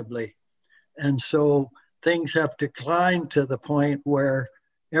sustainably. And so things have declined to the point where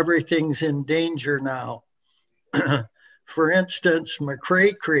everything's in danger now. For instance,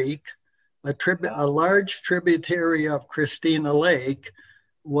 McCrae Creek, a large tributary of Christina Lake,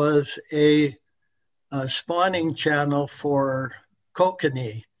 was a spawning channel for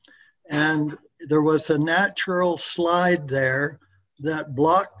kokanee. And there was a natural slide there that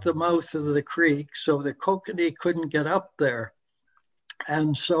blocked the mouth of the creek, so the kokanee couldn't get up there.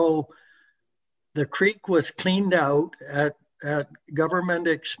 And so the creek was cleaned out at government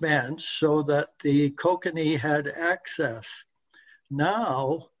expense so that the kokanee had access.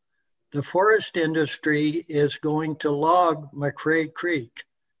 Now, the forest industry is going to log McCrae Creek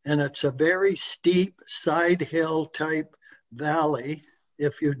and it's a very steep side hill type valley.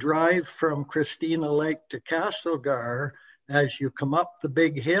 If you drive from Christina Lake to Castlegar, as you come up the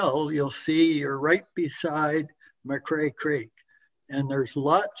big hill, you'll see you're right beside McRae Creek. And there's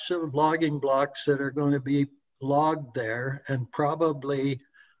lots of logging blocks that are going to be logged there and probably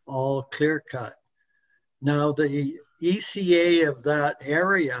all clear cut. Now the ECA of that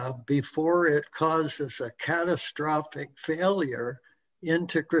area, before it causes a catastrophic failure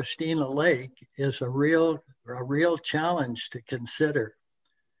into Christina Lake, is a real challenge to consider.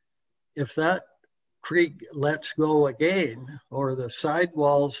 If that creek lets go again, or the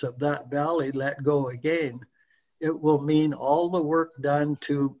sidewalls of that valley let go again, it will mean all the work done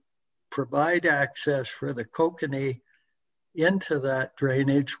to provide access for the kokanee into that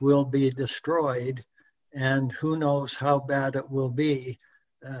drainage will be destroyed, and who knows how bad it will be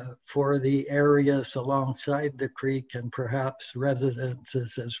for the areas alongside the creek and perhaps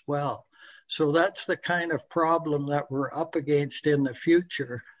residences as well. So that's the kind of problem that we're up against in the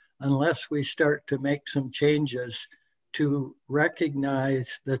future, unless we start to make some changes to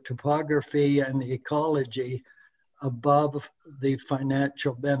recognize the topography and the ecology above the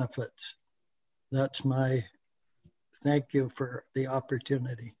financial benefits. That's my thank you for the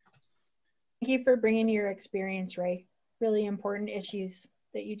opportunity. Thank you for bringing your experience, Roy. Really important issues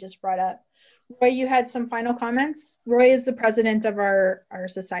that you just brought up. Roy, you had some final comments? Roy is the president of our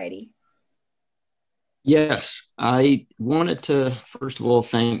society. Yes, I wanted to, first of all,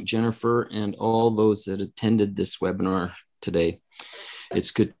 thank Jennifer and all those that attended this webinar today.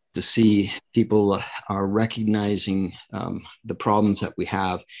 It's good to see people are recognizing the problems that we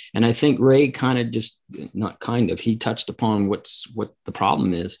have. And I think Ray kind of just, not kind of, he touched upon what the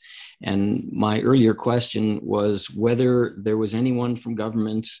problem is. And my earlier question was whether there was anyone from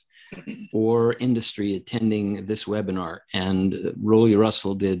government or industry attending this webinar. And Rolly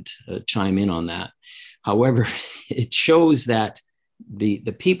Russell did chime in on that. However, it shows that the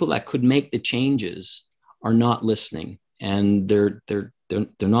people that could make the changes are not listening, and they're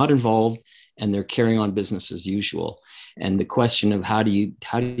not involved, and they're carrying on business as usual. And the question of how do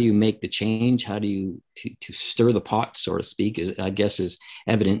you make the change, how do you to stir the pot, so to speak, is, I guess, is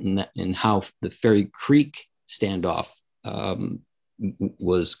evident in how the Ferry Creek standoff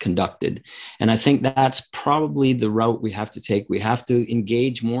was conducted. And I think that's probably the route we have to take. We have to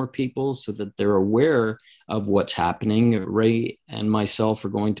engage more people so that they're aware of what's happening. Ray and myself are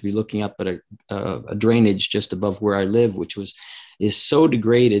going to be looking up at a drainage just above where I live, which is so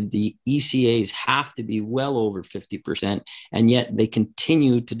degraded. The ECAs have to be well over 50%, and yet they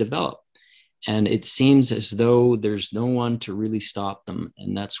continue to develop. And it seems as though there's no one to really stop them.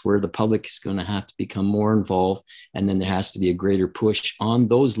 And that's where the public is going to have to become more involved. And then there has to be a greater push on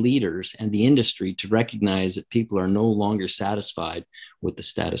those leaders and the industry to recognize that people are no longer satisfied with the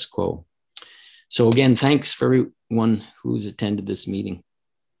status quo. So again, thanks for everyone who's attended this meeting.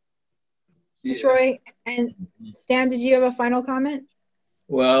 Thanks, Roy. And Stan, did you have a final comment?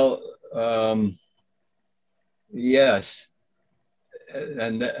 Well, yes.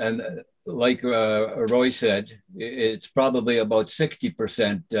 And like Roy said, it's probably about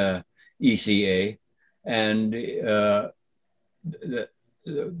 60% ECA. And the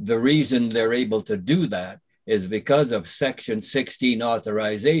reason they're able to do that is because of Section 16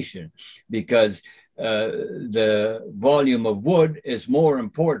 authorization, because the volume of wood is more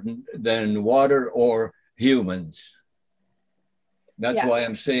important than water or humans. That's why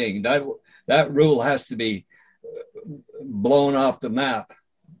I'm saying that rule has to be blown off the map.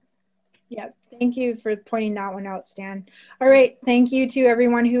 Yeah, thank you for pointing that one out, Stan. All right, thank you to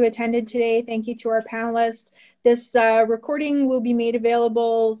everyone who attended today. Thank you to our panelists. This recording will be made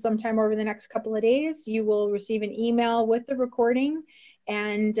available sometime over the next couple of days. You will receive an email with the recording,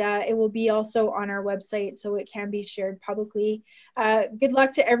 and it will be also on our website, so it can be shared publicly. Good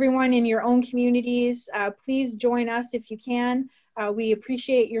luck to everyone in your own communities. Please join us if you can. We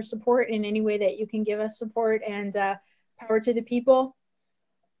appreciate your support in any way that you can give us support, and power to the people.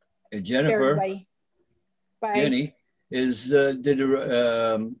 Jennifer, bye. Jenny, did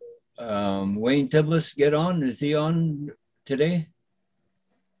Wayne Tiblis get on? Is he on today?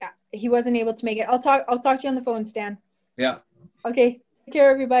 Yeah, he wasn't able to make it. I'll talk to you on the phone, Stan. Yeah. Okay. Take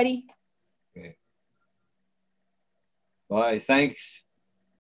care, everybody. Okay. Bye. Thanks.